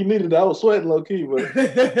 I low-key needed that. I was sweating low-key, but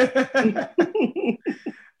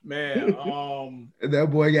man,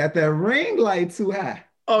 that boy got that ring light too high.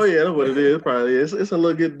 Oh yeah, that's what it is. Probably it's a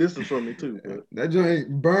little good distance from me too. But that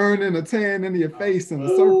joint burning a tan into your face in the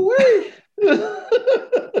circle.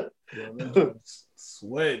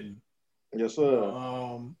 Sweating. Yes,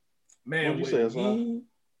 sir. Man, with me,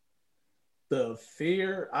 the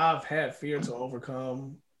fear, I've had fear to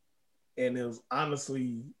overcome, and it was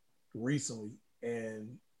honestly recently,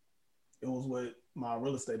 and it was with my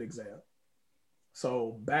real estate exam.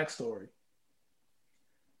 So backstory.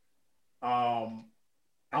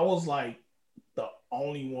 I was like the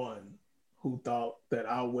only one who thought that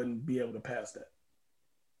I wouldn't be able to pass that.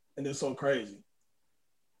 And it's so crazy.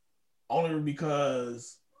 Only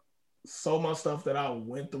because so much stuff that I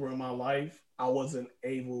went through in my life, I wasn't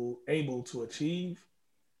able to achieve.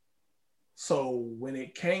 So when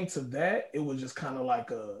it came to that, it was just kind of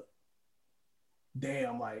like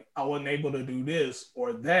damn, like I wasn't able to do this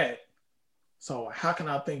or that. So how can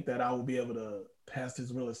I think that I will be able to pass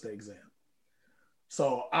this real estate exam?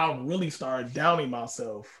 So I really started doubting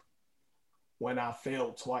myself when I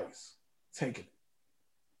failed twice taking it.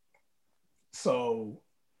 So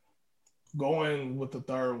going with the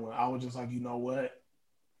third one, I was just like, you know what?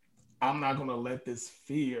 I'm not going to let this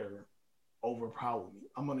fear overpower me.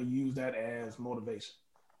 I'm going to use that as motivation,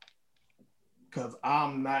 because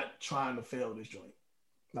I'm not trying to fail this joint,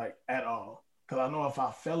 like at all. Because I know if I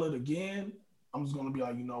fail it again, I'm just going to be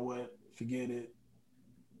like, you know what? Forget it.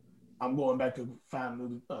 I'm going back to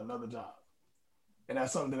find another job. And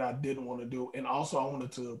that's something that I didn't want to do. And also I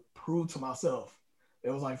wanted to prove to myself, it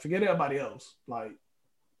was like, forget everybody else. Like,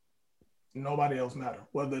 nobody else mattered,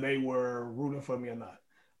 whether they were rooting for me or not.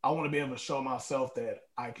 I want to be able to show myself that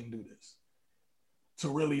I can do this. To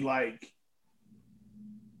really like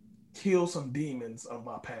kill some demons of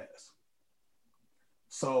my past.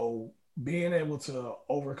 So being able to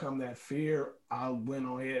overcome that fear, I went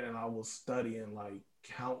on ahead and I was studying like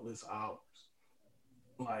countless hours,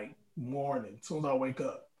 like morning. As soon as I wake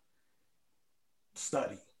up,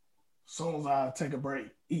 study. As soon as I take a break,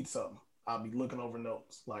 eat something. I'll be looking over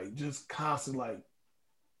notes, like just constantly, like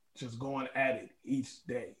just going at it each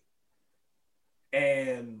day.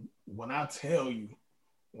 And when I tell you,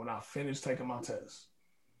 when I finish taking my test,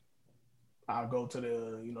 I go to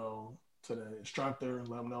the instructor,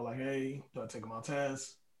 let them know like, hey, done taking my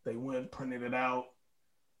test. They went, printed it out.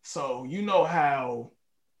 So you know how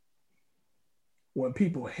when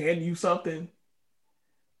people hand you something,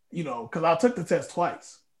 because I took the test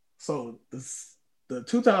twice. So the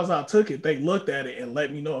 2 times I took it, they looked at it and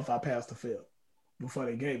let me know if I passed or failed before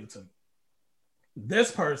they gave it to me.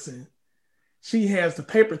 This person she hands the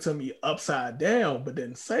paper to me upside down, but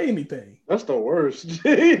didn't say anything. That's the worst.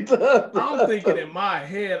 I'm thinking in my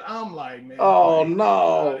head, I'm like, man. Oh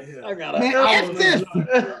no! I gotta. Man, F this.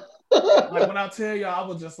 Like when I tell you, I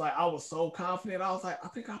was just like, I was so confident. I was like, I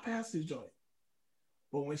think I passed this joint.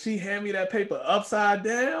 But when she handed me that paper upside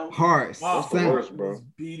down, my heart was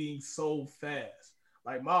beating so fast.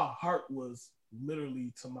 Like my heart was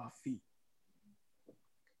literally to my feet.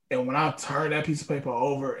 And when I turned that piece of paper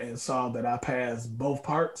over and saw that I passed both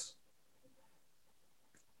parts,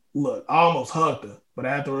 look, I almost hugged her, but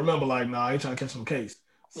I had to remember, like, nah, I ain't trying to catch some case.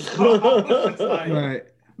 So I was just like, right.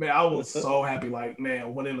 Man, I was so happy. Like,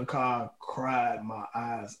 man, went in the car, cried my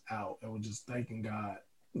eyes out, and was just thanking God.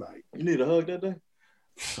 Like, you need a hug that day?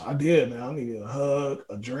 I did, man. I needed a hug,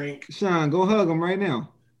 a drink. Sean, go hug him right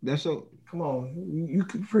now. That's so. Come on, you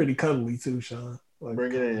pretty cuddly too, Sean. Like,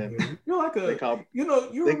 bring it in. You're like you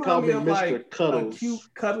remind me of like Cuddles. a cute,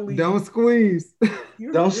 cuddly. Don't squeeze.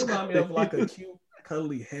 You remind me of like a cute,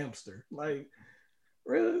 cuddly hamster. Like,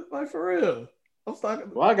 really, like for real. I'm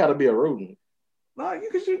talking. Well, I gotta be a rodent. Like,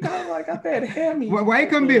 because you kind of like got that hammy. Why he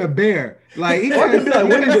couldn't be a bear? Like he couldn't be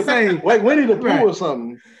like Winnie the Pooh right. or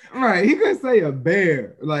something. Right, he could say a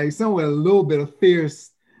bear, like someone a little bit of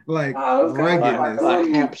fierce, like ruggedness. Like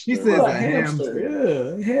hamster. He says a hamster.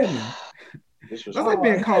 Yeah, hammy. That's like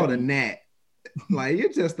being called a gnat. Like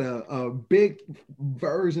you're just a big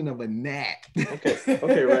version of a gnat.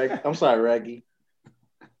 Okay, Rag. I'm sorry, Raggy.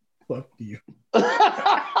 Fuck you. All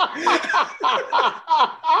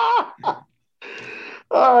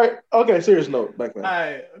right. Okay, serious note. Back then. All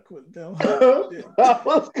right. I quit down.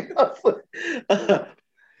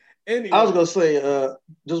 Anyway. I was gonna say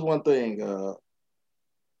just one thing.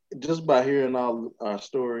 Just by hearing all our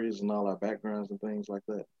stories and all our backgrounds and things like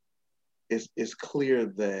that, it's clear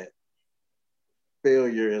that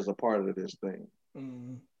failure is a part of this thing.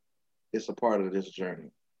 Mm. It's a part of this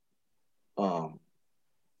journey. And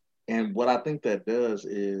what I think that does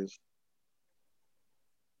is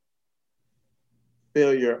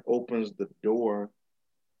failure opens the door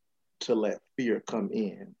to let fear come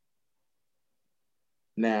in.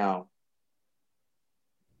 Now,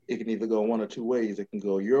 it can either go one or two ways. It can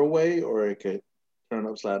go your way or it could turn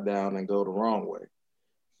upside down and go the wrong way.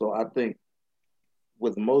 So I think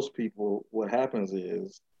with most people, what happens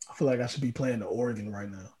is... I feel like I should be playing the organ right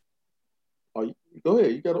now. Oh, go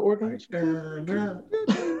ahead. You got an organ?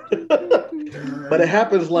 But it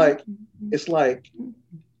happens like, it's like,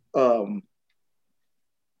 either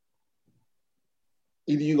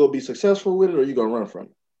you're going to be successful with it or you're going to run from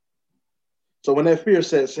it. So when that fear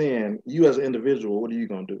sets in, you as an individual, what are you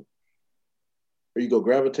going to do? Are you going to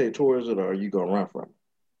gravitate towards it or are you going to run from it?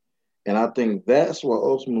 And I think that's what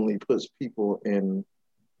ultimately puts people in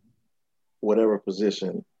whatever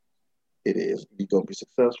position it is. You're going to be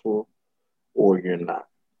successful or you're not.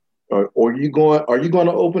 Or are you going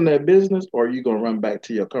to open that business or are you going to run back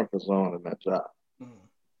to your comfort zone in that job? Mm.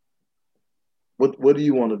 What do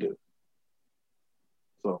you want to do?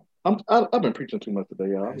 So I've been preaching too much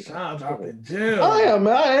today, y'all. I'm dropping gems. I am,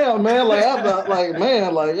 man. Like I'm not, like,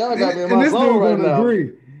 man, like y'all got me in my zone right now.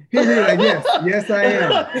 Agree. He's like, yes, I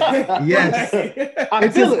am. Yes,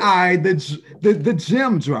 the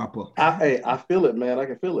gem dropper. I feel it, man. I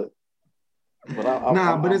can feel it.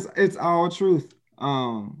 But it's all truth.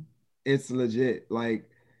 It's legit. Like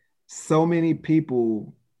so many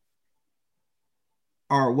people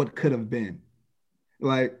are what could have been.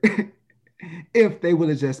 Like if they would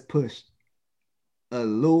have just pushed a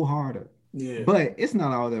little harder. Yeah. But it's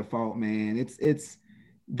not all their fault, man.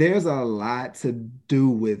 There's a lot to do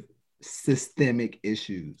with systemic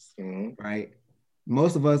issues, right?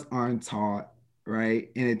 Most of us aren't taught, right?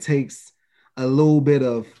 And it takes a little bit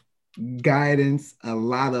of guidance, a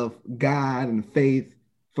lot of God and faith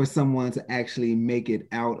for someone to actually make it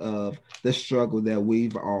out of the struggle that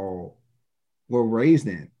we've all were raised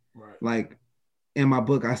in. Right. Like in my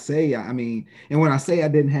book, I say, and when I say I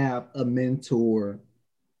didn't have a mentor,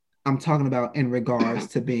 I'm talking about in regards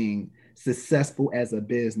to being successful as a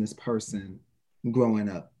business person growing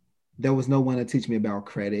up. There was no one to teach me about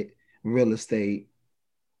credit, real estate,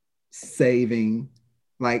 saving,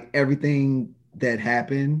 like everything that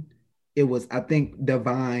happened. It was, I think,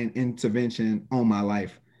 divine intervention on my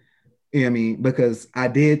life. You know what I mean? Because I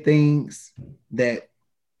did things that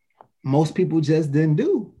most people just didn't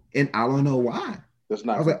do. And I don't know why. That's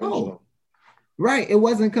not conventional. Like, oh, right. It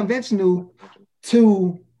wasn't conventional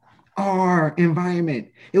to our environment.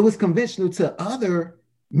 It was conventional to other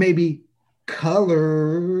maybe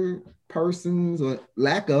color persons or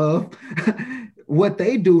lack of what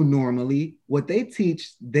they do normally, what they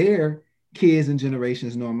teach their kids and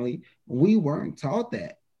generations normally. We weren't taught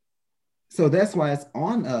that. So that's why it's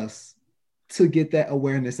on us to get that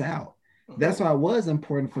awareness out. That's why it was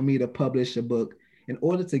important for me to publish a book in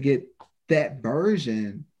order to get that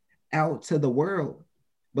version out to the world.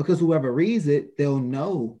 Because whoever reads it, they'll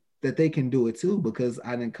know that they can do it too, because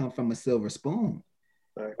I didn't come from a silver spoon,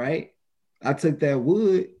 right? I took that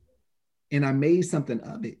wood and I made something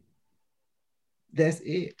of it. That's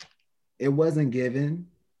it. It wasn't given.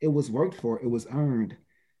 It was worked for. It was earned.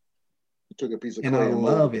 You took a piece of clay and I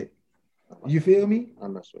love it. You feel me? I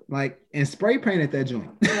mess with it. Like, and spray painted that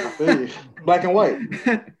joint. I feel you. Black and white.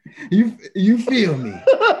 you feel me?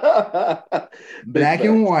 Black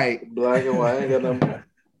and white. Black and white. I ain't got nothing more.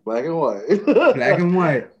 Black and white. Black and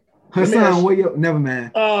white. Hassan, where you? Never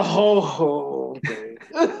mind. Oh, okay.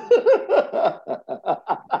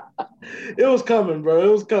 It was coming, bro.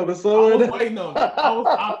 It was coming. So I was waiting on it.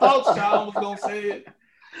 I thought Sean was gonna say it.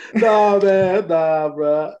 Nah, man. Nah,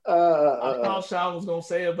 bro. I thought Sean was gonna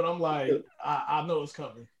say it, but I'm like, I know it's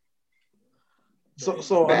coming.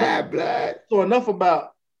 So bad blood. So enough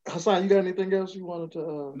about Hassan. You got anything else you wanted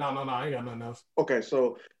to? No, I ain't got nothing else. Okay,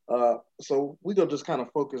 so we gonna just kind of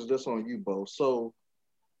focus this on you, Bo. So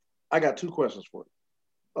I got two questions for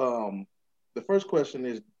you. The first question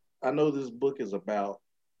is, I know this book is about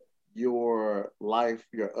your life,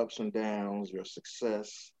 your ups and downs, your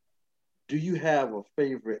success. Do you have a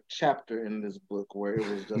favorite chapter in this book where it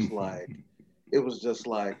was just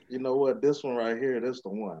like, you know what, this one right here, this the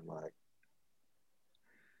one, like?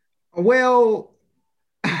 Well,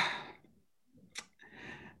 I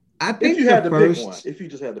think if you had to pick one, if you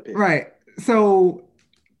just had to pick, right? So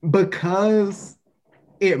because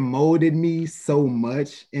it molded me so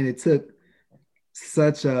much, and it took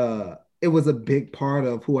it was a big part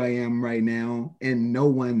of who I am right now, and no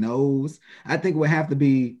one knows. I think it would have to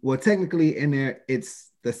be, well, technically in there,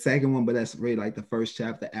 it's the second one, but that's really like the first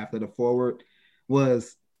chapter after the forward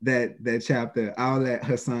was that chapter. I'll let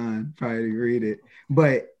Hassan probably read it,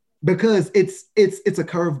 but because it's a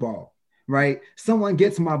curveball, right? Someone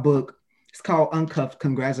gets my book. It's called Uncuffed.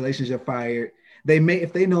 Congratulations, you're fired.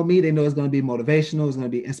 If they know me, they know it's going to be motivational. It's going to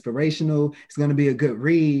be inspirational. It's going to be a good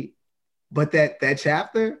read. But that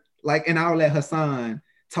chapter, like, and I'll let Hassan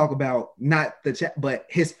talk about not the but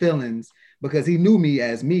his feelings, because he knew me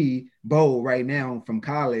as me, Bo, right now from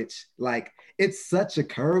college. Like, it's such a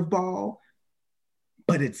curveball,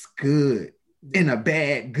 but it's good in a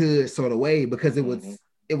bad, good sort of way, because it was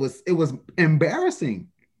embarrassing.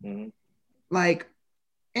 Mm-hmm. Like,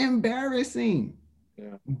 embarrassing.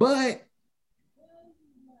 Yeah. But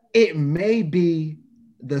it may be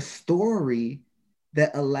the story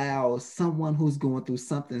that allows someone who's going through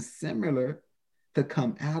something similar to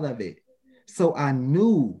come out of it. So I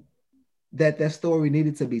knew that story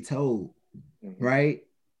needed to be told, right?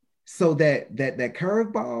 So that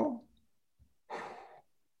curveball,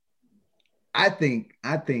 I think,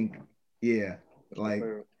 yeah, like,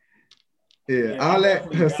 yeah. I'll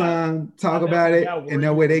let Hassan talk about it, and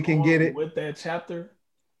that way they can get it. With that chapter,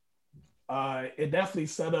 it definitely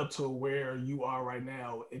set up to where you are right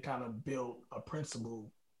now. It kind of built a principle,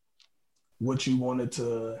 what you wanted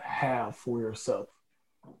to have for yourself.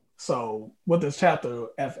 So with this chapter,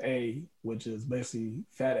 FA, which is basically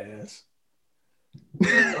fat ass.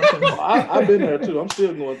 I've been there too. I'm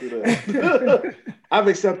still going through that. I've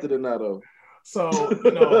accepted it now, though. So,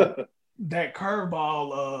 that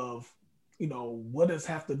curveball of, what does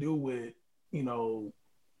have to do with,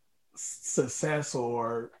 success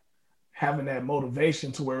or having that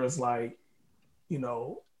motivation, to where it's like,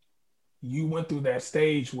 you went through that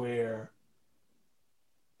stage where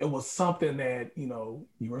it was something that, you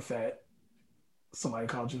were fat. Somebody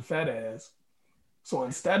called you fat ass. So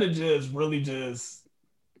instead of just really just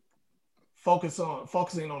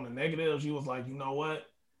focusing on the negatives, you was like, you know what?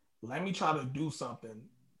 Let me try to do something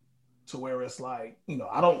to where it's like,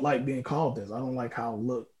 I don't like being called this. I don't like how it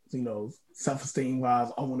looks, self-esteem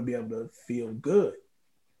wise. I want to be able to feel good.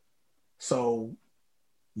 So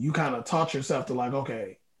you kind of taught yourself to, like,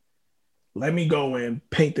 okay, let me go and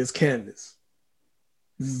paint this canvas.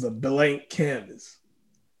 This is a blank canvas.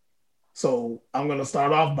 So I'm going to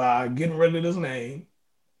start off by getting rid of this name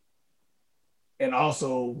and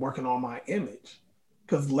also working on my image.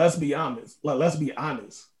 Because let's be honest,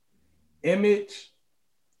 image,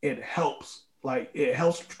 it helps. Like, it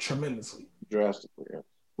helps tremendously. Drastically, yeah.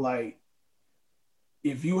 Like,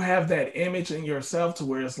 if you have that image in yourself to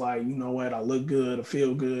where it's like, you know what, I look good, I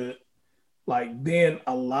feel good, like, then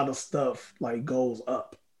a lot of stuff, like, goes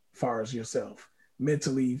up as far as yourself,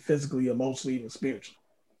 mentally, physically, emotionally, and spiritually.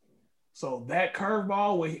 So that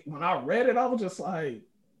curveball, when I read it, I was just like,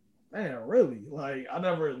 man, really? Like, I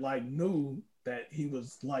never, like, knew that he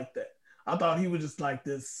was like that. I thought he was just like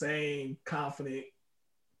this same confident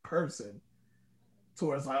person to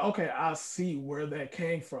where it's like, okay, I see where that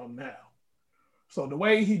came from now. So the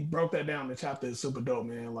way he broke that down in the chapter is super dope,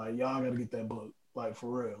 man. Like, y'all gotta get that book, like,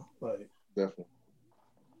 for real. Like, definitely.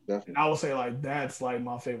 And I would say, like, that's like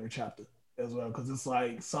my favorite chapter as well, because it's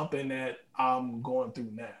like something that I'm going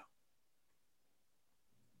through now.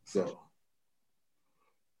 So definitely.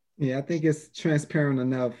 Yeah, I think it's transparent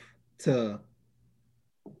enough to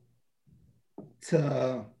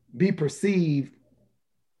be perceived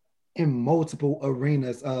in multiple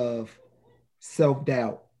arenas of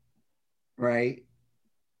self-doubt, right?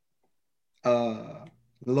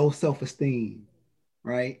 Low self-esteem,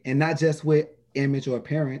 right? And not just with image or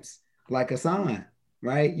appearance, like Hassan,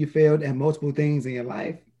 right? You failed at multiple things in your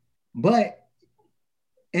life, but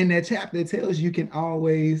in that chapter, it tells you can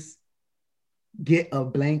always get a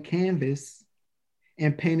blank canvas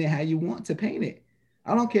and paint it how you want to paint it.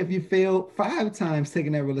 I don't care if you failed 5 times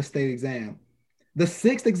taking that real estate exam. The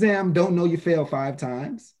 6th exam don't know you failed 5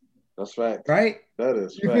 times. That's fact. Right? That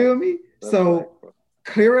is you fact. Feel me? That's so fact,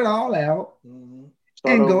 clear it all out and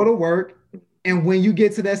go to work. And when you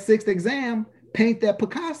get to that 6th exam, paint that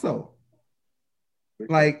Picasso.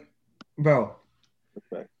 Like, bro.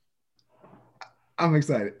 Okay. I'm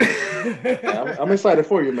excited. I'm excited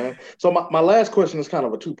for you, man. So my last question is kind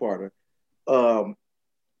of a 2-parter.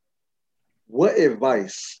 What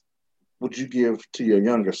advice would you give to your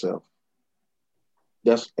younger self?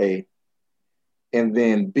 That's A. And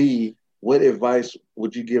then B, what advice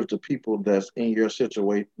would you give to people that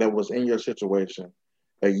was in your situation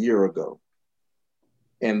a year ago?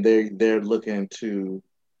 And they're looking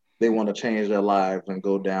they want to change their lives and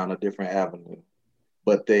go down a different avenue,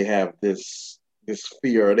 but they have this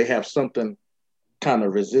fear, or they have something kind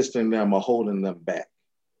of resisting them or holding them back.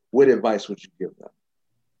 What advice would you give them?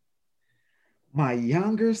 My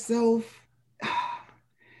younger self?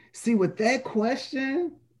 See, with that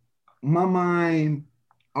question, my mind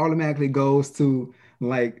automatically goes to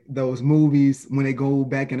like those movies when they go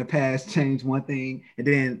back in the past, change one thing, and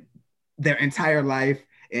then their entire life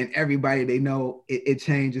and everybody they know, it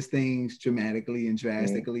changes things dramatically and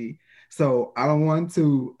drastically. Mm. So I don't want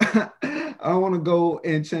to go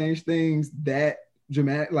and change things that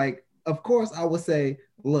dramatic. Like, of course, I would say,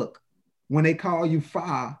 look, when they call you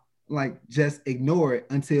Fa, like, just ignore it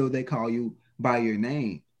until they call you by your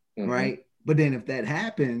name, right? But then if that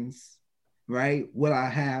happens, right, will I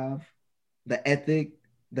have the ethic,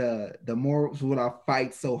 the morals? Would I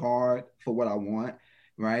fight so hard for what I want,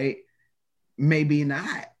 right? Maybe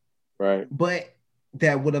not. Right. But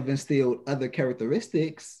that would have instilled other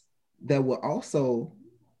characteristics that would also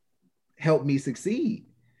help me succeed,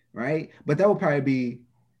 right? But that would probably be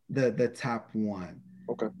the top one.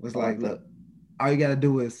 Okay. Was like, look, all you gotta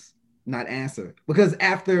do is not answer. Because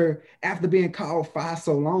after being called Fa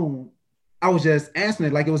so long, I was just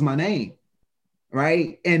answering it like it was my name,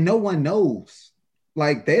 right? And no one knows.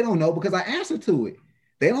 Like, they don't know because I answered to it.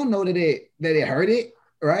 They don't know that it hurt it,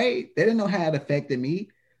 right? They didn't know how it affected me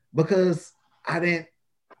because I didn't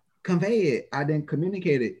convey it. I didn't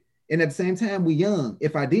communicate it. And at the same time, we young.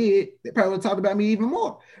 If I did, they probably would have talked about me even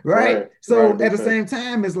more, right? So at the same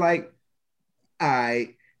time, it's like,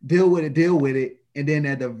 I deal with it. And then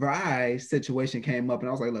that DeVry situation came up, and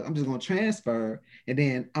I was like, look, I'm just going to transfer, and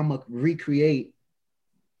then I'm going to recreate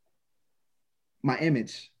my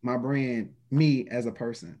image, my brand, me as a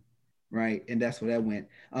person, right? And that's where that went.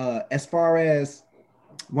 As far as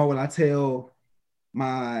what would I tell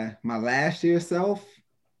my last year self,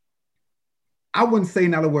 I wouldn't say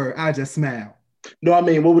not a word. I just smile. No, I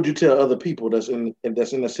mean, what would you tell other people that's in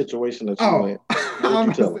the situation that you're in? What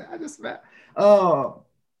would you tell them? I just smile.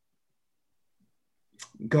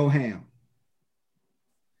 Go ham.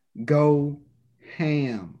 Go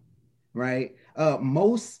ham, right?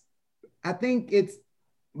 I think it's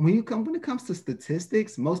when it comes to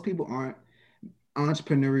statistics, most people aren't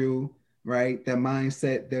entrepreneurial, right? Their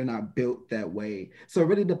mindset, they're not built that way. So it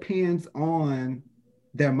really depends on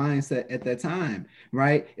their mindset at that time,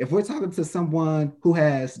 right? If we're talking to someone who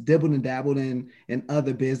has dibbled and dabbled in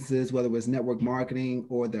other businesses, whether it was network marketing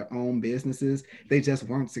or their own businesses, they just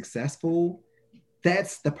weren't successful.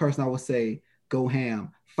 That's the person I would say, go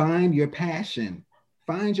ham. Find your passion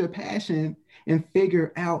and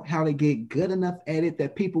figure out how to get good enough at it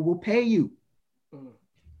that people will pay you.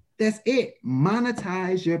 That's it.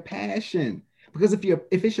 Monetize your passion. Because if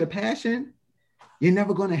it's your passion, you're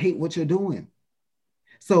never going to hate what you're doing.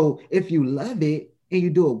 So if you love it and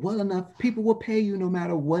you do it well enough, people will pay you no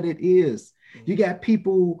matter what it is. You got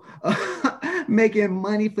people making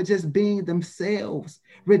money for just being themselves.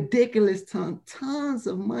 Ridiculous tons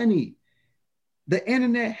of money. The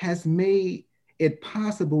internet has made it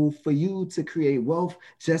possible for you to create wealth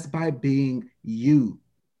just by being you.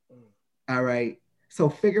 All right. So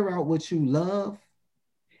figure out what you love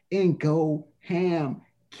and go ham,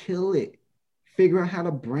 kill it. Figure out how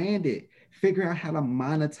to brand it. Figure out how to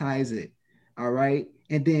monetize it. All right.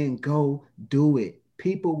 And then go do it.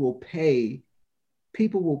 People will pay.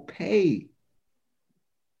 People will pay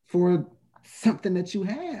for something that you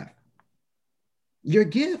have. Your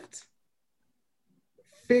gift.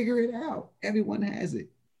 Figure it out. Everyone has it.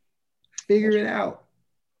 Figure it out.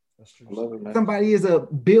 That's true. I love it, man. Somebody is a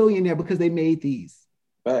billionaire because they made these.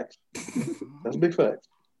 Facts. That's big facts.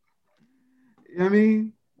 You know what I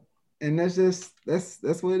mean? And that's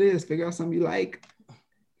what it is. Figure out something you like.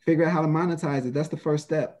 Figure out how to monetize it. That's the first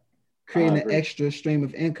step. Creating an extra stream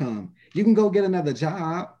of income. You can go get another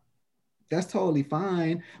job. That's totally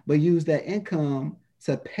fine. But use that income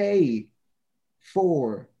to pay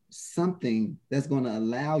for something that's going to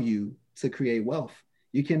allow you to create wealth.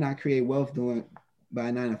 You cannot create wealth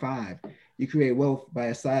by 9 to 5. You create wealth by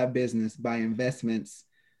a side business, by investments.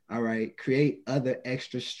 All right. Create other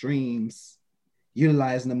extra streams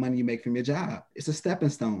utilizing the money you make from your job. It's a stepping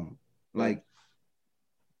stone. Like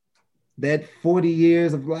that 40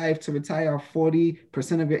 years of life to retire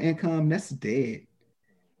 40% of your income, that's dead.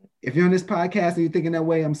 If you're on this podcast and you're thinking that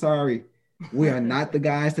way, I'm sorry. We are not the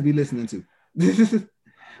guys to be listening to.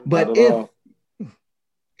 But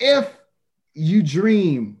if you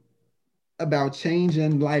dream about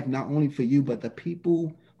changing life, not only for you, but the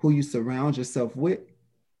people who you surround yourself with,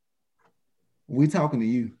 we talking to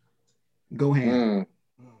you. Go ham.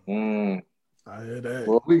 I hear that.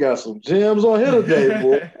 Well, we got some gems on here today,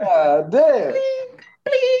 boy. God damn.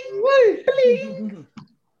 Bling, bling,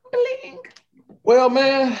 bling. Well,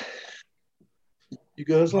 man, you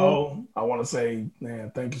good, son? Oh, I want to say,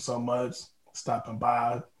 man, thank you so much stopping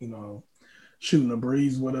by, shooting a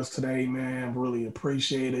breeze with us today, man. Really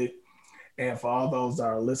appreciate it. And for all those that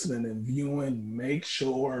are listening and viewing, make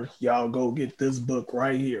sure y'all go get this book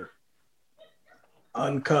right here.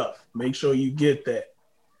 CUF. Make sure you get that.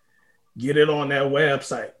 Get it on that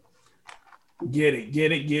website. Get it.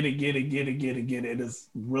 It's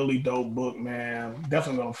really dope book, man.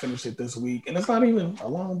 Definitely gonna finish it this week. And it's not even a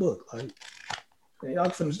long book. Like, y'all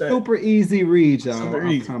can finish that. Super easy read, y'all.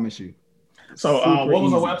 I promise you. So what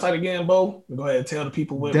was the website again, Bo? Go ahead and tell the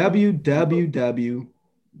people what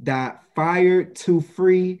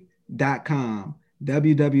www.firedtofree.com.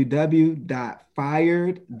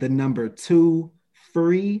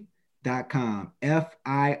 www.fired2free.com.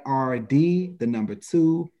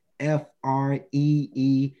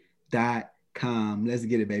 FIRD2free.com. Let's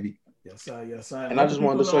get it, baby. Yes, sir. And I just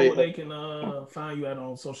wanted to say where they can find you at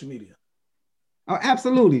on social media. Oh,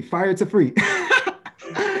 absolutely. Fired to free.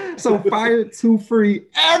 So Fired to Free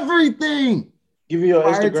everything. Give me your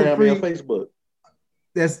Instagram and your Facebook.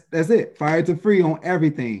 That's it. Fired to Free on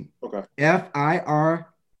everything. Okay. FIRED,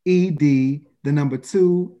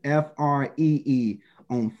 2 FREE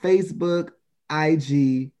on Facebook,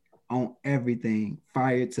 IG, on everything.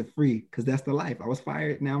 Fired to Free, because that's the life. I was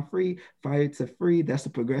fired, now I'm free. Fired to Free. That's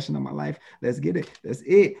the progression of my life. Let's get it. That's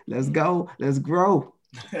it. Let's go. Let's grow.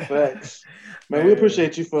 Thanks. Man, we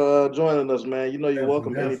appreciate you for joining us, man. You know you're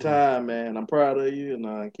welcome anytime, man. I'm proud of you,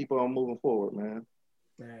 and keep on moving forward, man.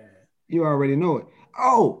 You already know it.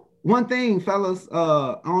 Oh, one thing, fellas.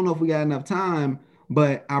 I don't know if we got enough time,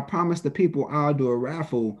 but I promised the people I'll do a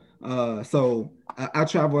raffle. So I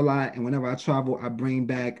travel a lot, and whenever I travel, I bring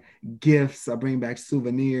back gifts, I bring back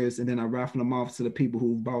souvenirs, and then I raffle them off to the people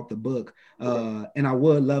who bought the book. And I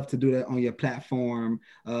would love to do that on your platform,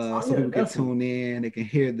 so people can tune in, they can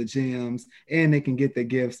hear the gems, and they can get the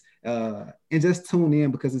gifts, and just tune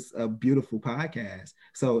in because it's a beautiful podcast.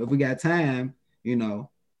 So if we got time,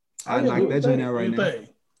 I'd like that in there right now.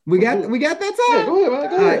 We got that time. Yeah, go ahead, man.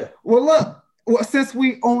 Go ahead. Right. Well, look. Well, since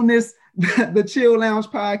we own this, the Chill Lounge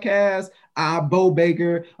podcast, Bo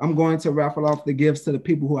Baker, I'm going to raffle off the gifts to the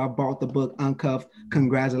people who have bought the book Uncuffed.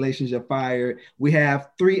 Congratulations, you're fired. We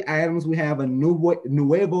have 3 items. We have a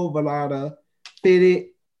Nuevo Velada fitted,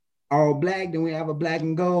 all black. Then we have a black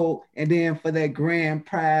and gold. And then for that grand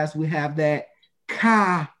prize, we have that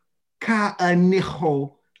Ca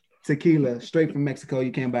Anijo tequila straight from Mexico.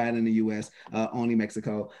 You can't buy it in the US, only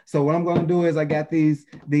Mexico. So what I'm going to do is I got these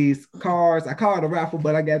cards. I call it a raffle,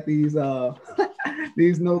 but I got these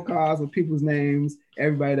these note cards with people's names.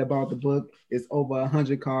 Everybody that bought the book. Is over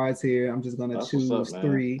 100 cards here. I'm just going to choose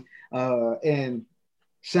 3. And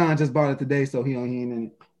Sean just bought it today, so he ain't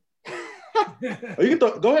in it. You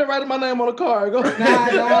can go ahead and write my name on the card. Go ahead.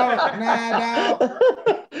 Nah, dog.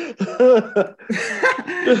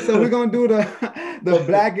 So we're gonna do The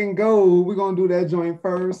black and gold. We're gonna do that joint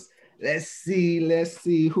first. Let's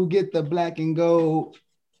see who get the black and gold.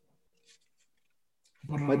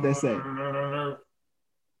 What they say?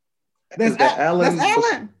 That's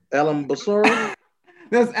Alan. Alan Bassar.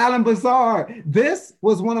 That's Alan Bassar. This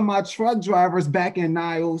was one of my truck drivers back in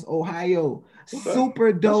Niles, Ohio. Okay.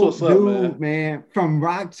 Super dope dude, man, from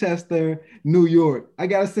Rochester, New York. I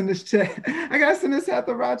gotta send this check. I gotta send this hat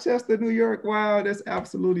to Rochester, New York. Wow, that's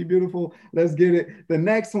absolutely beautiful. Let's get it. The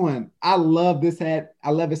next one. I love this hat. I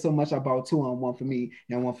love it so much. I bought two on, one for me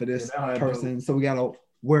and one for this person. So we gotta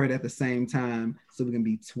wear it at the same time so we can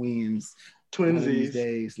be twins. Twinsies. These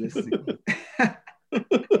days. Let's see.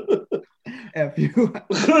 F you.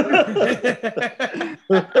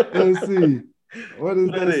 Let's see. What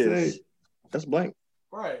does that say? That's blank.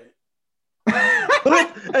 Right.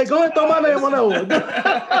 Hey, go ahead and throw my name on that one.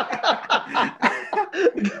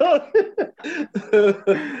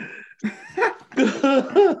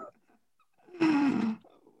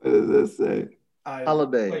 What does that say?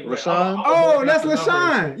 Holiday. LaShawn? Oh, that's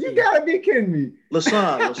LaShawn. You gotta be kidding me.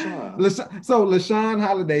 LaShawn. So LaShawn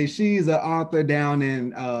Holiday, she's an author down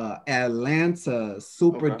in Atlanta.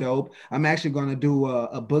 Super dope. I'm actually gonna do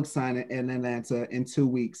a book signing in Atlanta in 2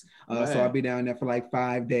 weeks. So I'll be down there for like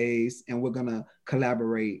 5 days, and we're gonna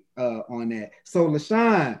collaborate on that. So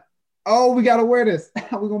LaShawn, we gotta wear this.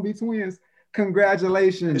 We're gonna be twins.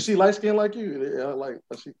 Congratulations. Is she light skinned like you?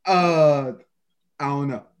 I don't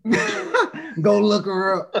know. Go look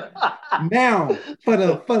her up. Now for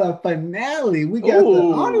the finale, we got I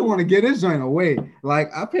don't even want to get this joint away. Like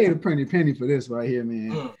I paid a pretty penny for this right here,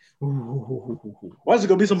 man. Why is it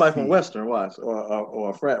gonna be somebody from Western? Watch or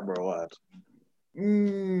a frat bro? Watch.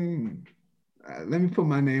 Let me put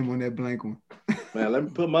my name on that blank one. Man, let me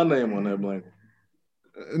put my name on that blank.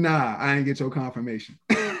 Nah, I ain't get your confirmation.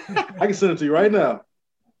 I can send it to you right now.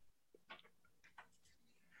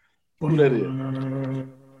 Who that is?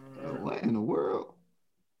 What in the world?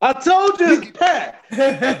 I told you it's Pat.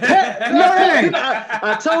 No,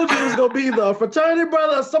 I told you it was gonna be the fraternity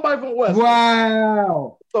brother or somebody from West.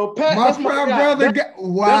 Wow. So Pat, my brother.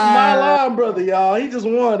 Wow. That's my line brother, y'all. He just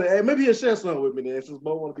wanted. Hey, maybe he'll share something with me then, since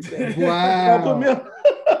both want to be Pat. Wow.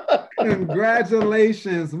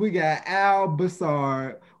 Congratulations. We got Al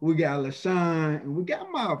Bassard, we got LaShawn, and we got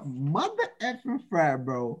my mother effing frat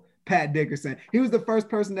bro, Pat Dickerson. He was the first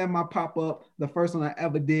person that my pop-up, the first one I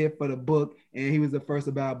ever did for the book, and he was the first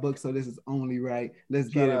about a book, so this is only right. Let's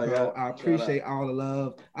get it, bro. I appreciate all the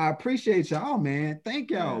love. I appreciate y'all, man. Thank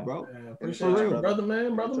y'all, bro. Yeah, appreciate you, brother,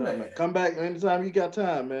 man. Come back anytime you got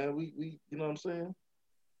time, man. We you know what I'm saying?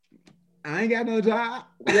 I ain't got no job.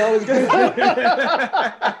 We always got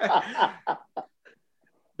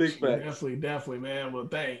big facts. Definitely, man. Well,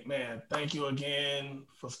 thank you again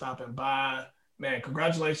for stopping by. Man,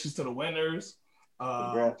 congratulations to the winners.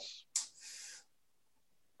 Congrats.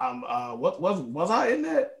 Was I in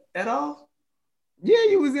that at all? Yeah,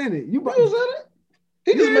 you was in it. You was in it?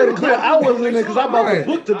 He just made it clear I wasn't in it because I bought the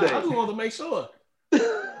book today. I just wanted to make sure.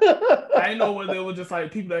 I didn't know whether it was just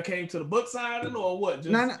like people that came to the book signing or what.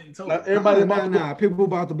 Just everybody bought the book. People who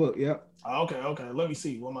bought the book. Yep. Okay. Let me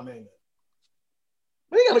see what my name is.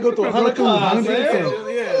 We gotta go through 100 cards, man.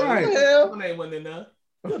 Yeah, right. My name wasn't in there.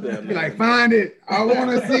 Be like, find it. I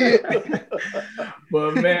want to see it.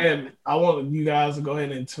 But man, I want you guys to go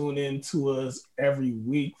ahead and tune in to us every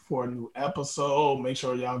week for a new episode. Make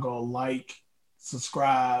sure y'all go like,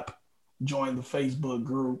 subscribe, join the Facebook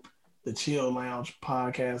group, the Chill Lounge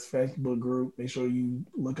Podcast Facebook group. Make sure you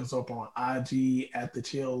look us up on IG at the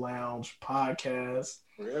Chill Lounge Podcast.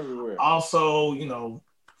 We're everywhere. Also,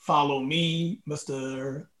 follow me,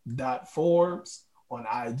 Mr. Forbes, on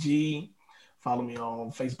IG. Follow me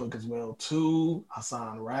on Facebook as well, too,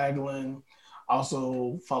 Hassan Raglan.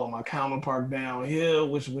 Also, follow my counterpart down here.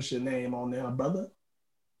 What's your name on there, brother?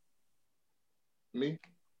 Me?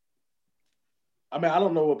 I mean, I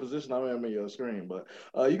don't know what position I am in your screen, but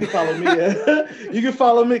you can follow me. You can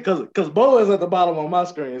follow me because Bo is at the bottom on my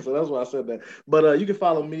screen, so that's why I said that. But you can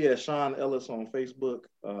follow me at Sean Ellis on Facebook.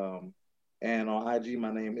 And on IG,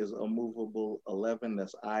 my name is Immovable11.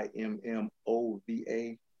 That's IMMOVABULL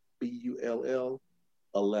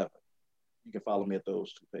 11. You can follow me at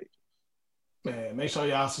those two pages. Man, make sure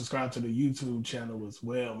y'all subscribe to the YouTube channel as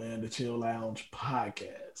well, man. The Chill Lounge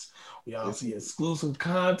Podcast. We all see exclusive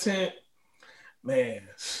content. Man,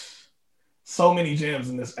 so many gems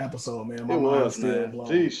in this episode, man. My mind's still blown.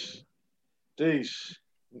 Jeez.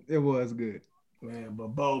 It was good. Man, but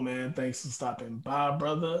Bo, man, thanks for stopping by,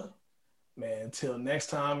 brother. Man, until next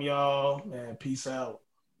time, y'all. Man, peace out.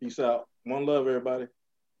 Peace out. One love, everybody.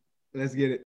 Let's get it.